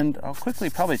 And I'll quickly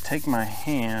probably take my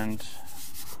hand,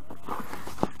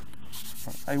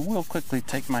 I will quickly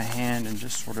take my hand and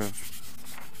just sort of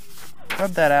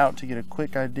rub that out to get a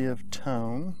quick idea of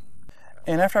tone.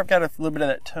 And after I've got a little bit of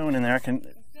that tone in there, I can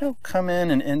come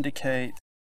in and indicate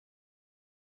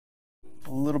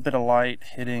a little bit of light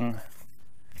hitting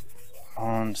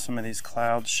on some of these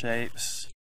cloud shapes.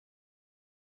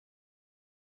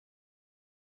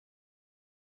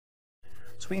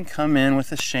 So we can come in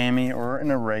with a chamois or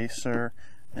an eraser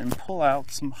and pull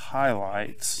out some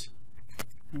highlights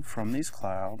from these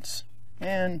clouds.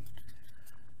 And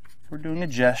we're doing a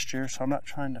gesture, so I'm not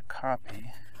trying to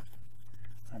copy.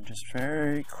 I'm just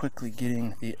very quickly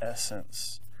getting the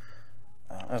essence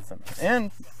of them.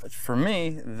 And for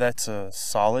me, that's a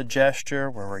solid gesture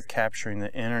where we're capturing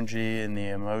the energy and the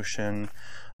emotion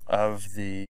of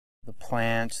the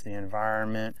plants, the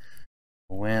environment,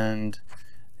 the wind,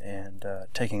 and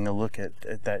taking a look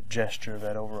at that gesture,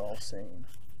 that overall scene.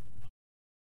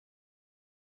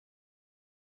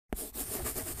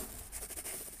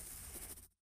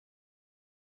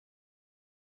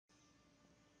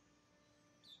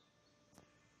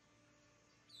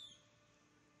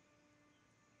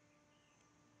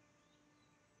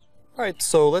 Alright,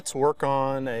 so let's work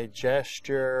on a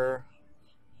gesture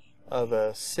of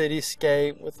a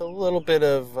cityscape with a little bit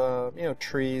of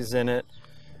trees in it.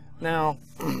 Now,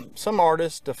 some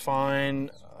artists define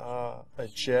a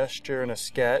gesture and a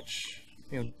sketch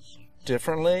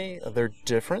differently. They're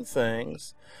different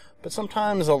things, but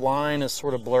sometimes a line is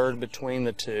sort of blurred between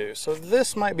the two. So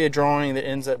this might be a drawing that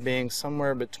ends up being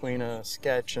somewhere between a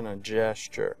sketch and a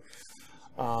gesture.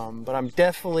 But I'm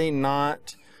definitely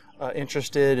not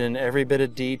interested in every bit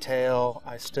of detail.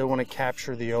 I still want to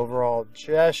capture the overall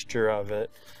gesture of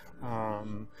it.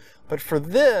 But for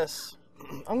this,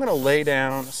 I'm going to lay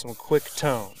down some quick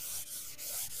tone.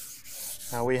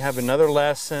 Now we have another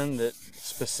lesson that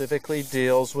specifically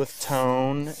deals with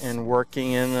tone and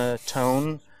working in a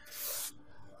tone,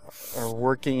 or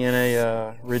working in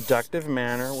a reductive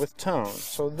manner with tone.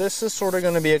 So this is sort of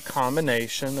going to be a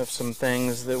combination of some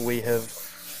things that we have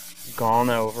gone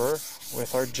over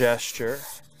with our gesture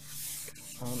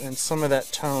and some of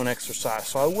that tone exercise.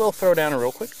 So I will throw down a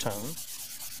real quick tone.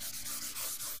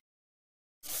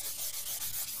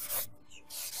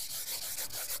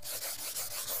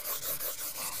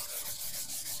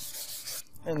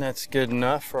 And that's good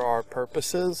enough for our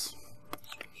purposes.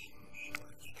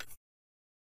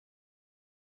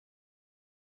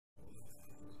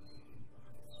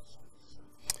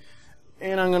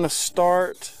 And I'm going to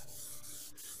start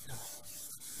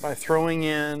by throwing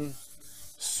in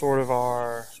sort of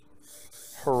our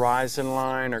horizon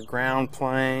line or ground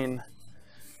plane.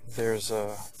 There's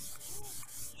a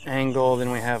angle,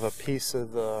 then we have a piece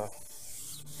of the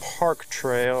park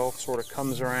trail sort of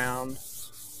comes around.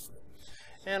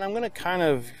 And I'm going to kind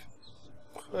of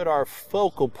put our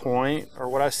focal point, or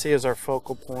what I see as our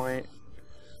focal point,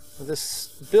 of this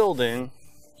building.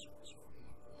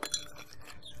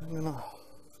 I'm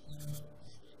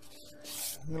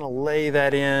going to lay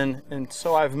that in. And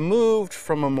so I've moved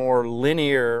from a more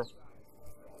linear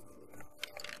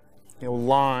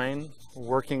line,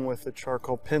 working with the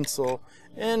charcoal pencil,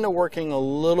 into working a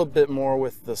little bit more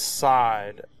with the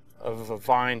side of a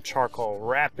vine charcoal,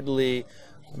 rapidly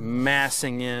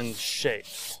massing in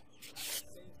shapes.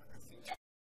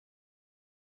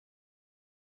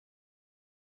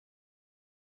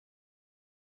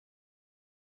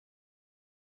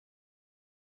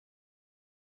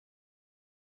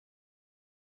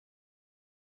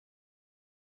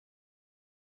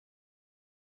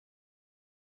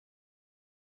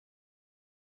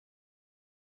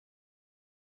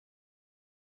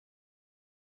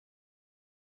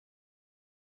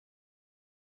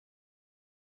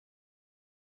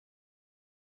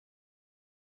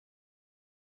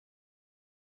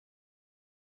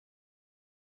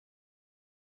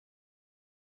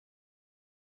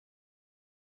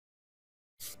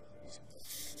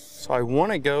 So I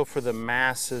want to go for the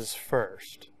masses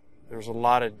first. There's a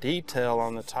lot of detail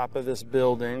on the top of this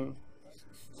building.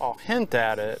 I'll hint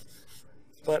at it,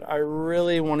 but I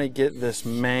really want to get this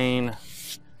main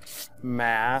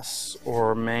mass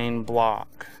or main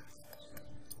block.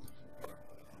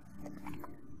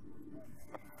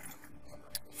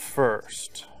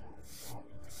 First.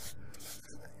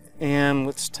 And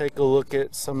let's take a look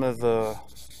at some of the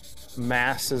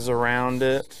masses around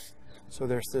it. So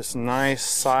there's this nice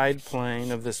side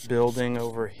plane of this building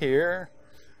over here.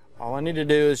 All I need to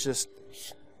do is just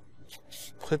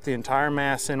put the entire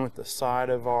mass in with the side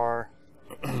of our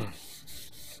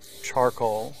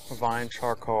charcoal, vine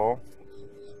charcoal.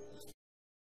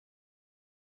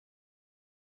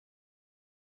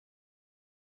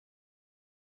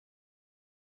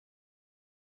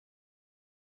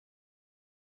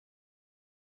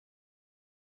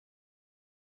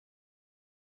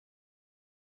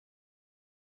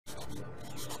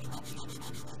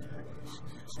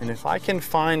 And if I can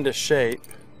find a shape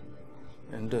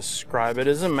and describe it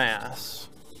as a mass,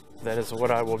 that is what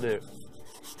I will do.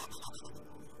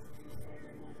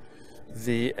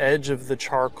 The edge of the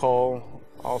charcoal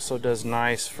also does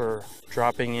nice for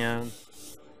dropping in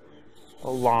a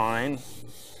line.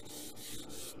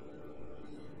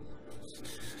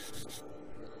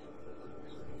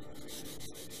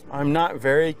 I'm not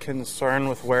very concerned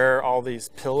with where all these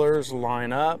pillars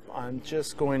line up. I'm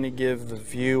just going to give the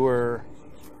viewer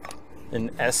an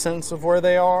essence of where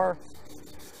they are.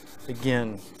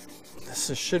 Again,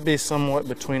 this should be somewhat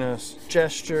between a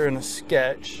gesture and a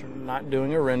sketch. I'm not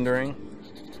doing a rendering.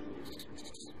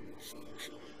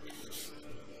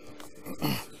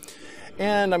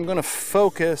 And I'm going to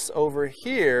focus over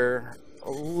here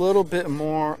a little bit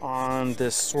more on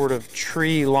this sort of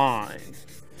tree line.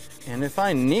 And if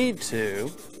I need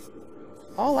to,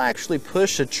 I'll actually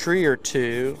push a tree or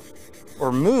two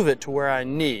or move it to where I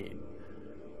need.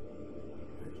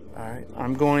 All right,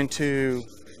 I'm going to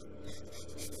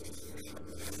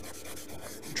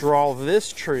draw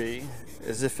this tree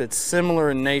as if it's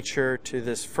similar in nature to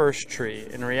this first tree.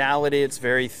 In reality, it's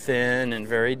very thin and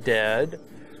very dead,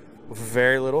 with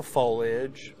very little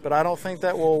foliage, but I don't think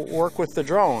that will work with the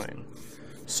drawing.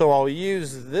 So I'll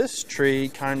use this tree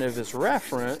kind of as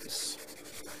reference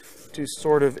to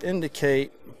sort of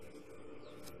indicate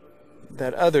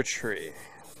that other tree.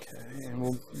 Okay, and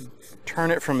we'll turn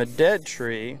it from a dead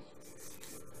tree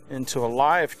into a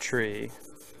live tree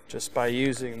just by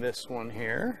using this one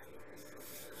here.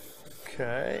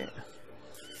 Okay.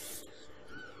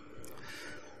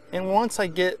 And once I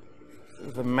get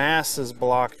the masses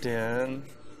blocked in,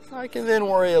 I can then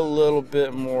worry a little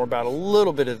bit more about a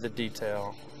little bit of the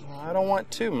detail. I don't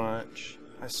want too much.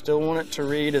 I still want it to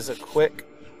read as a quick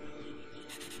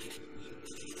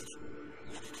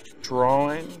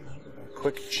drawing, a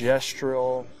quick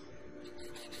gestural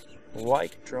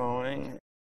like drawing.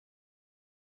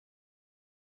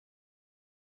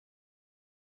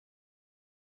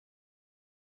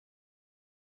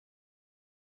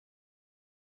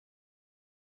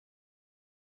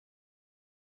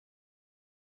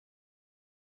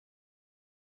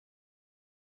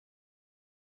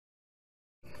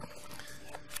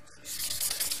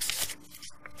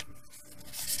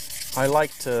 I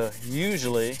like to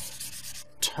usually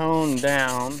tone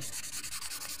down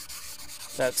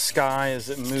that sky as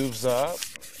it moves up,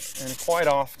 and quite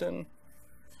often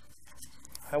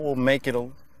I will make it a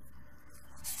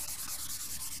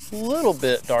little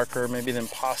bit darker maybe than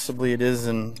possibly it is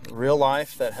in real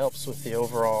life. That helps with the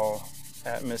overall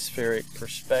atmospheric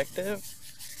perspective.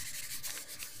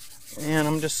 And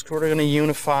I'm just sort of going to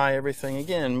unify everything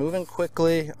again, moving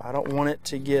quickly. I don't want a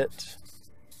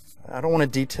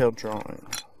detailed drawing.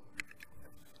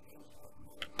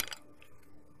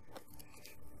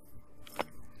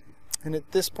 And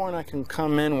at this point I can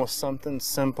come in with something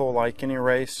simple like an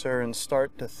eraser and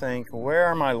start to think, where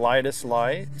are my lightest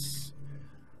lights?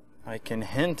 I can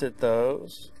hint at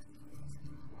those.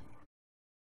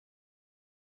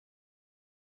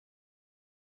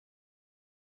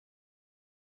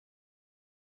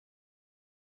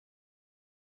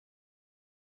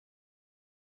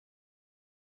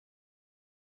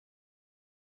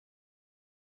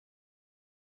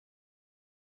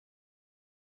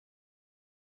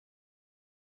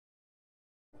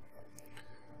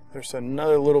 There's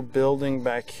another little building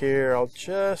back here. I'll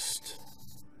just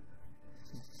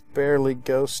barely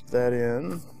ghost that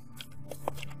in.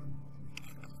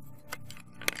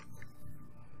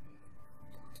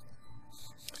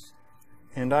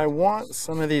 And I want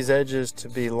some of these edges to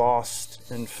be lost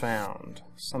and found.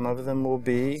 Some of them will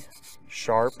be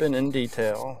sharp and in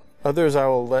detail, Others I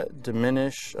will let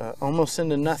diminish almost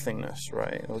into nothingness,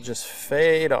 right? It'll just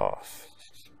fade off.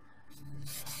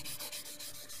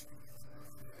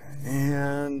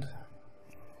 And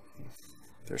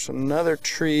there's another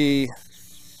tree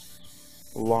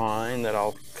line that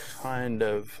I'll kind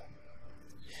of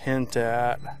hint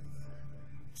at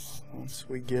once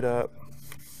we get up.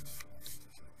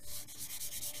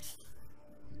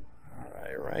 All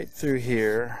right, right through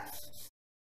here.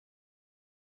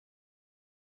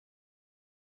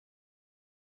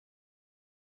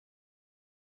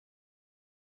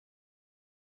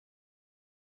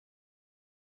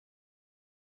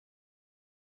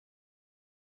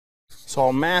 So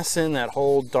I'll mass in that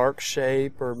whole dark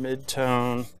shape or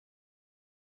mid-tone.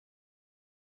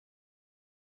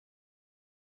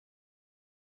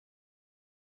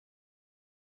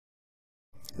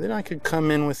 Then I could come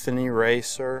in with an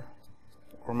eraser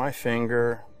or my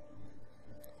finger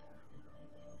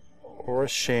or a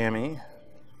chamois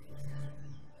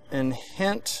and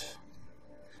hint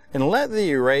and let the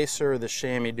eraser or the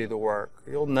chamois do the work.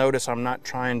 You'll notice I'm not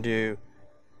trying to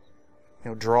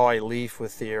draw a leaf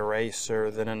with the eraser,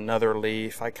 then another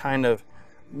leaf. I kind of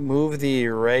move the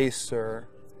eraser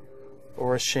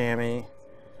or a chamois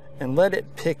and let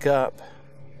it pick up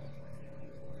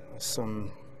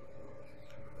some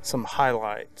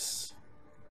highlights.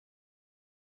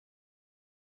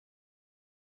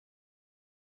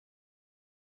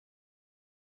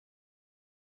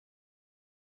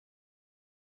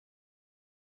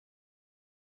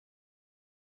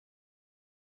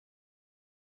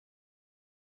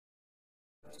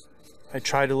 I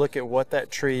try to look at what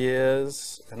that tree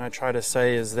is, and I try to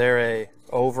say, is there a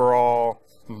overall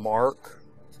mark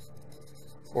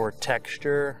or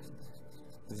texture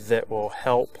that will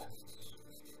help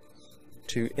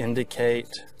to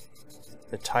indicate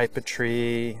the type of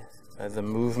tree, the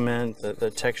movement,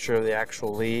 the texture of the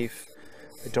actual leaf.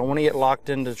 I don't want to get locked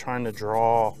into trying to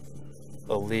draw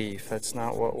a leaf. That's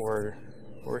not what we're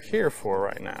here for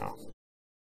right now.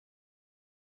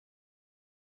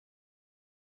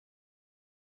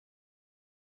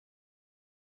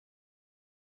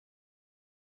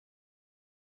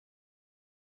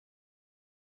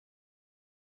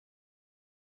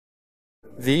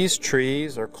 These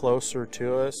trees are closer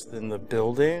to us than the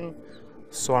building,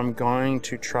 so I'm going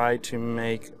to try to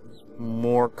make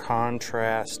more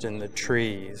contrast in the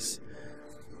trees,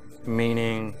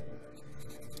 meaning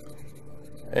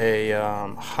a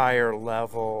higher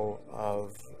level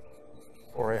of,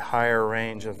 or a higher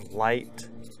range of light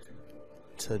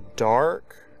to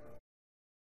dark.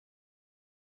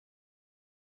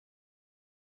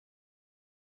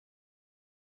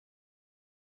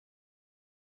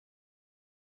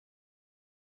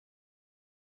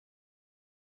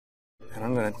 And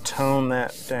I'm going to tone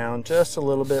that down just a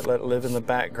little bit, let it live in the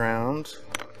background.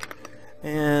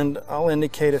 And I'll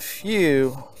indicate a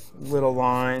few little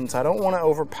lines. I don't want to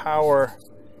overpower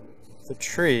the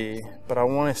tree, but I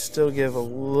want to still give a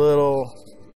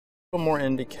little more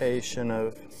indication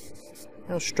of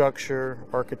structure,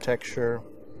 architecture.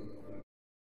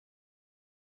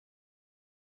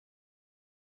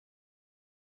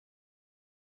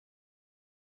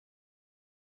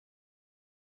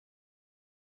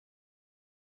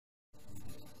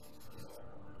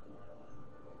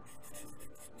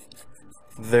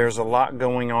 There's a lot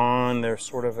going on. There's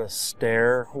sort of a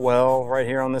stairwell right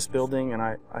here on this building, and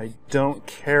I don't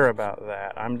care about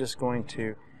that. I'm just going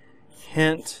to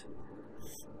hint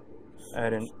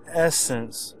at an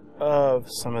essence of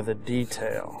some of the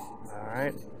detail. All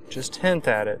right, just hint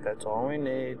at it. That's all we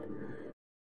need.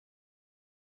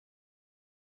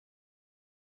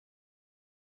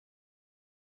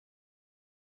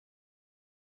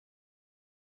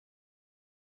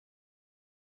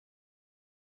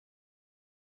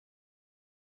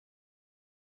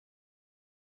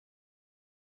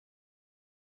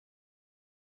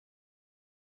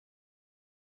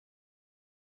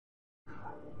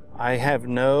 I have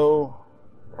no,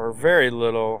 or very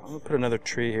little, I'm going to put another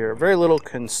tree here, very little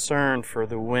concern for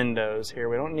the windows here.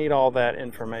 We don't need all that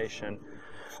information.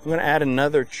 I'm going to add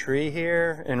another tree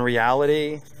here. In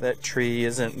reality, that tree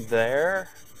isn't there,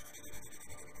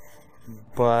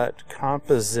 but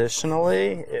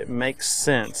compositionally, it makes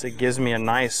sense. It gives me a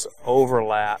nice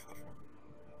overlap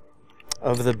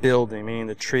of the building, meaning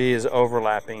the tree is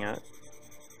overlapping it.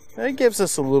 It gives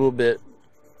us a little bit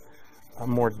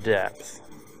more depth.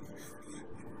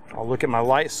 I'll look at my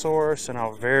light source and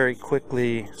I'll very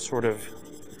quickly sort of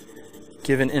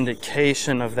give an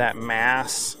indication of that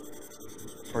mass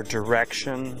or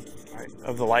direction, right,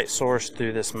 of the light source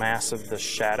through this mass of the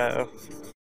shadow.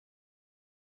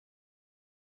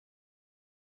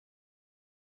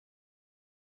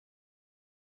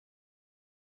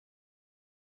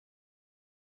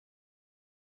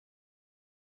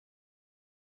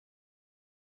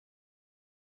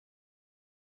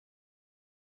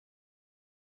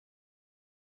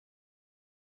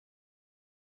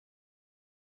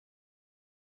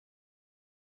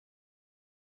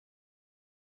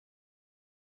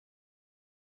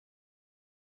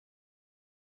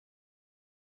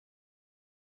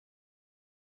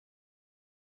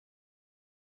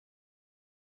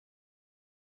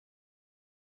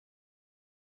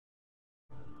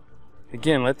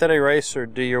 Again, let that eraser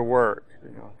do your work.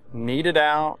 Knead it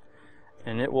out,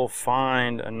 and it will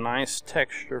find a nice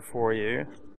texture for you.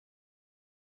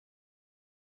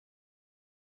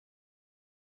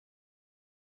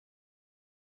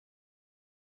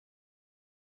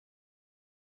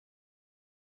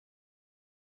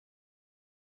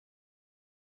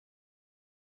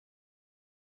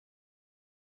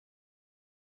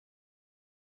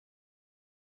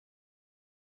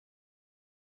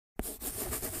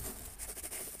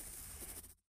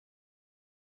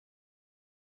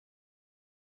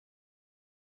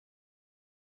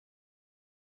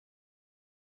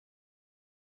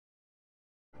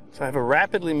 So I have a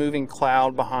rapidly moving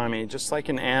cloud behind me, just like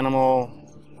an animal.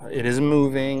 It is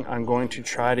moving. I'm going to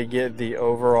try to get the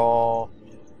overall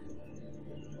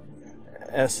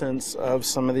essence of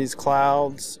some of these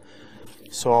clouds.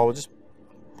 So I'll just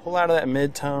pull out of that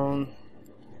mid-tone.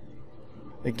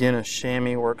 Again, a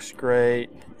chamois works great.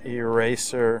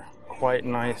 Eraser, quite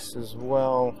nice as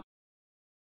well.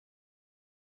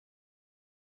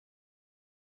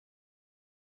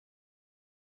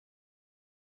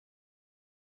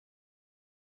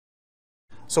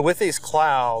 So with these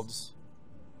clouds,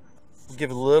 we'll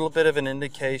give a little bit of an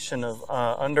indication of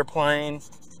underplane.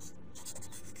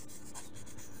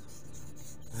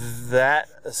 That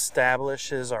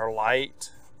establishes our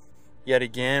light. Yet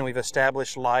again, we've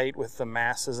established light with the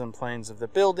masses and planes of the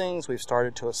buildings. We've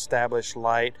started to establish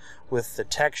light with the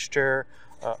texture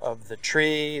of the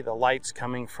tree. The light's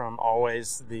coming from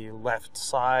always the left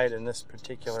side in this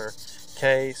particular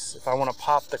case. If I want to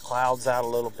pop the clouds out a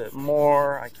little bit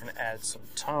more, I can add some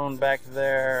tone back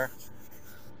there.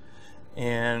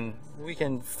 And we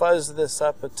can fuzz this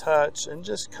up a touch and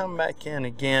just come back in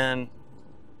again.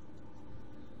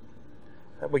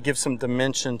 That would give some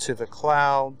dimension to the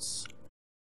clouds.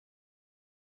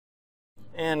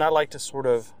 And I like to sort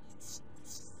of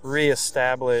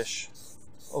reestablish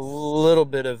a little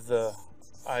bit of the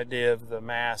idea of the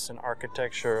mass and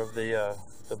architecture of the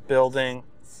building.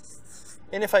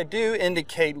 And if I do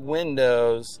indicate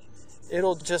windows,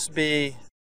 it'll just be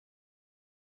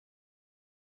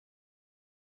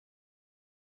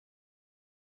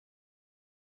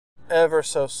ever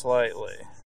so slightly.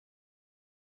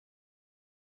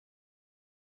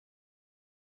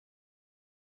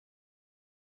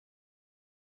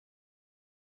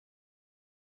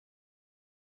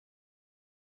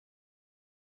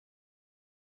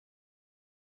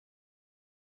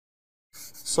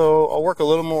 So I'll work a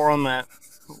little more on that,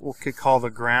 what we could call the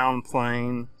ground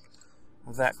plane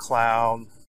of that cloud.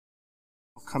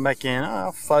 I'll come back in,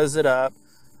 I'll fuzz it up.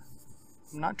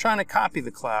 I'm not trying to copy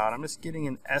the cloud, I'm just getting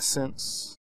an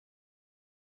essence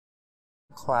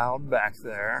cloud back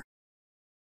there.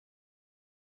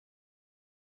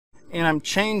 And I'm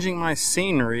changing my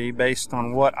scenery based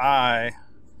on what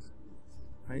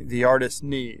the artist,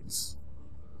 needs.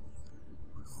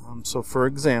 So for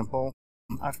example,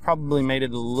 I've probably made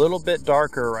it a little bit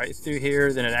darker right through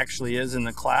here than it actually is in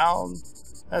the cloud.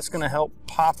 That's going to help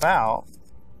pop out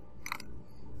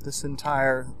this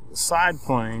entire side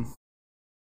plane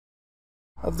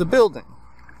of the building.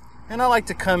 And I like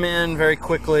to come in very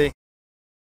quickly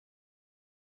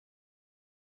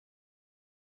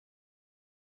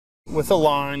with a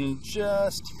line and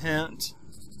just hint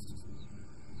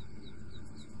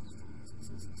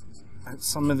at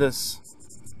some of this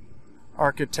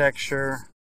architecture.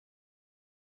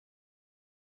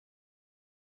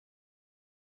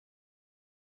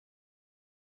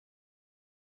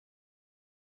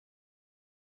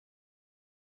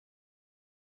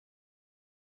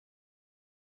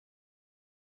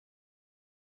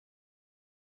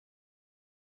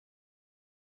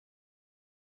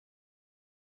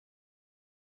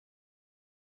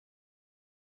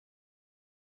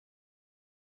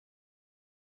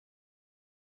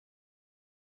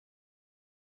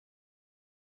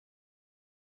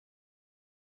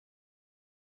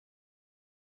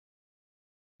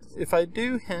 If I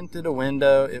do hint at a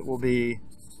window, it will be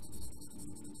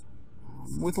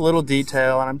with a little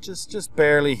detail, and I'm just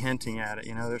barely hinting at it.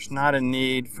 You know, there's not a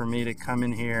need for me to come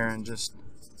in here and just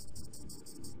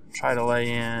try to lay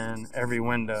in every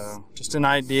window. Just an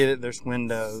idea that there's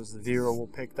windows. The viewer will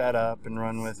pick that up and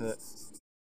run with it.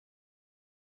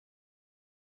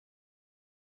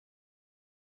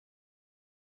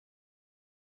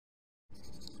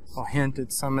 I'll hint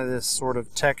at some of this sort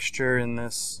of texture in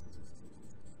this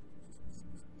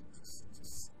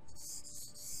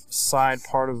side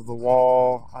part of the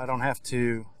wall. I don't have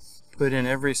to put in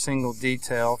every single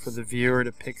detail for the viewer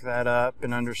to pick that up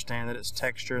and understand that it's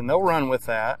texture, and they'll run with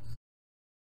that.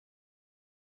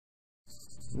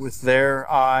 With their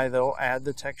eye, they'll add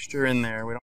the texture in there.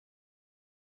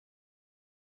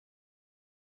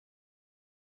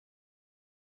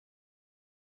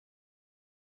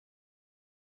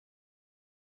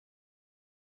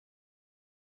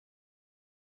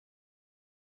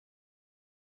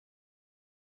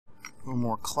 A little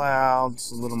more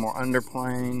clouds, a little more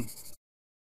underplane.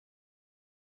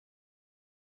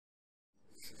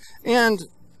 And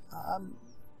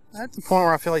at the point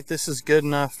where I feel like this is good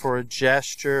enough for a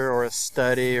gesture or a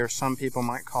study, or some people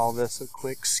might call this a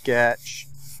quick sketch.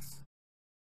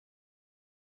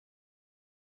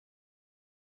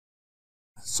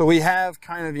 So we have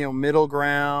kind of, middle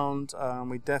ground.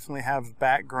 We definitely have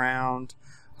background.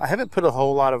 I haven't put a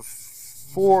whole lot of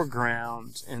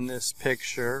foreground in this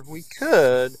picture. We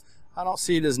could. I don't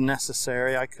see it as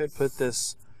necessary. I could put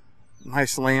this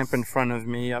nice lamp in front of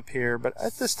me up here, but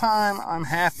at this time I'm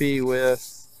happy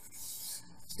with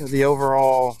the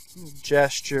overall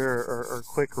gesture or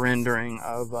quick rendering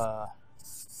of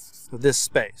this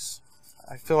space.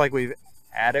 I feel like we've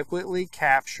adequately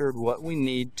captured what we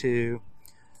need to.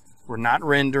 We're not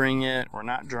rendering it, we're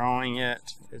not drawing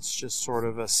it, it's just sort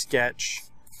of a sketch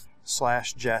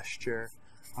 / gesture.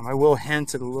 I will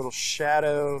hint at a little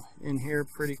shadow in here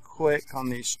pretty quick on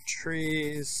these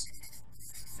trees,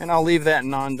 and I'll leave that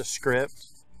nondescript,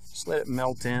 just let it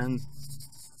melt in.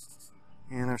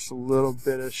 And there's a little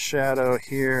bit of shadow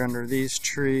here under these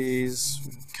trees.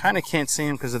 Kind of can't see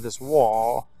them because of this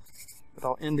wall, but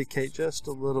I'll indicate just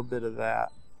a little bit of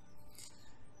that.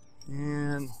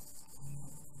 And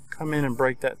come in and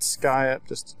break that sky up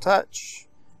just a touch,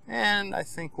 and I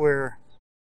think we're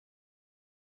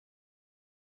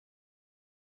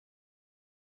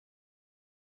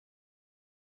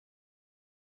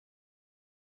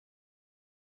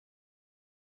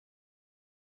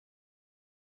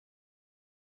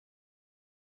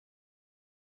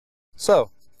so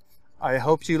I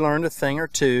hope you learned a thing or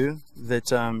two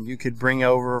that you could bring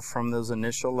over from those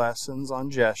initial lessons on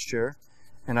gesture,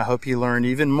 and I hope you learned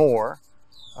even more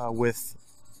with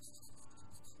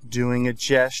doing a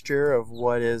gesture of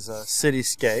what is a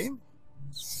cityscape.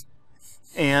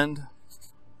 And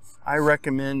I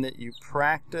recommend that you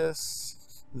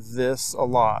practice this a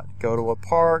lot. Go to a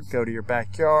park, go to your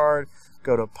backyard,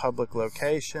 go to a public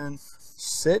location,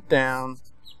 sit down,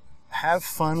 have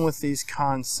fun with these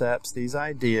concepts, these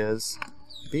ideas,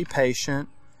 be patient,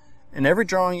 and every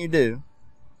drawing you do,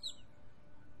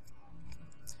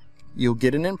 you'll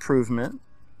get an improvement,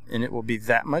 and it will be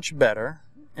that much better.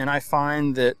 And I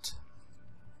find that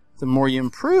the more you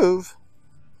improve,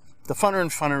 the funner and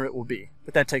funner it will be.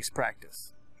 But that takes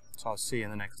practice. So I'll see you in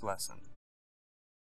the next lesson.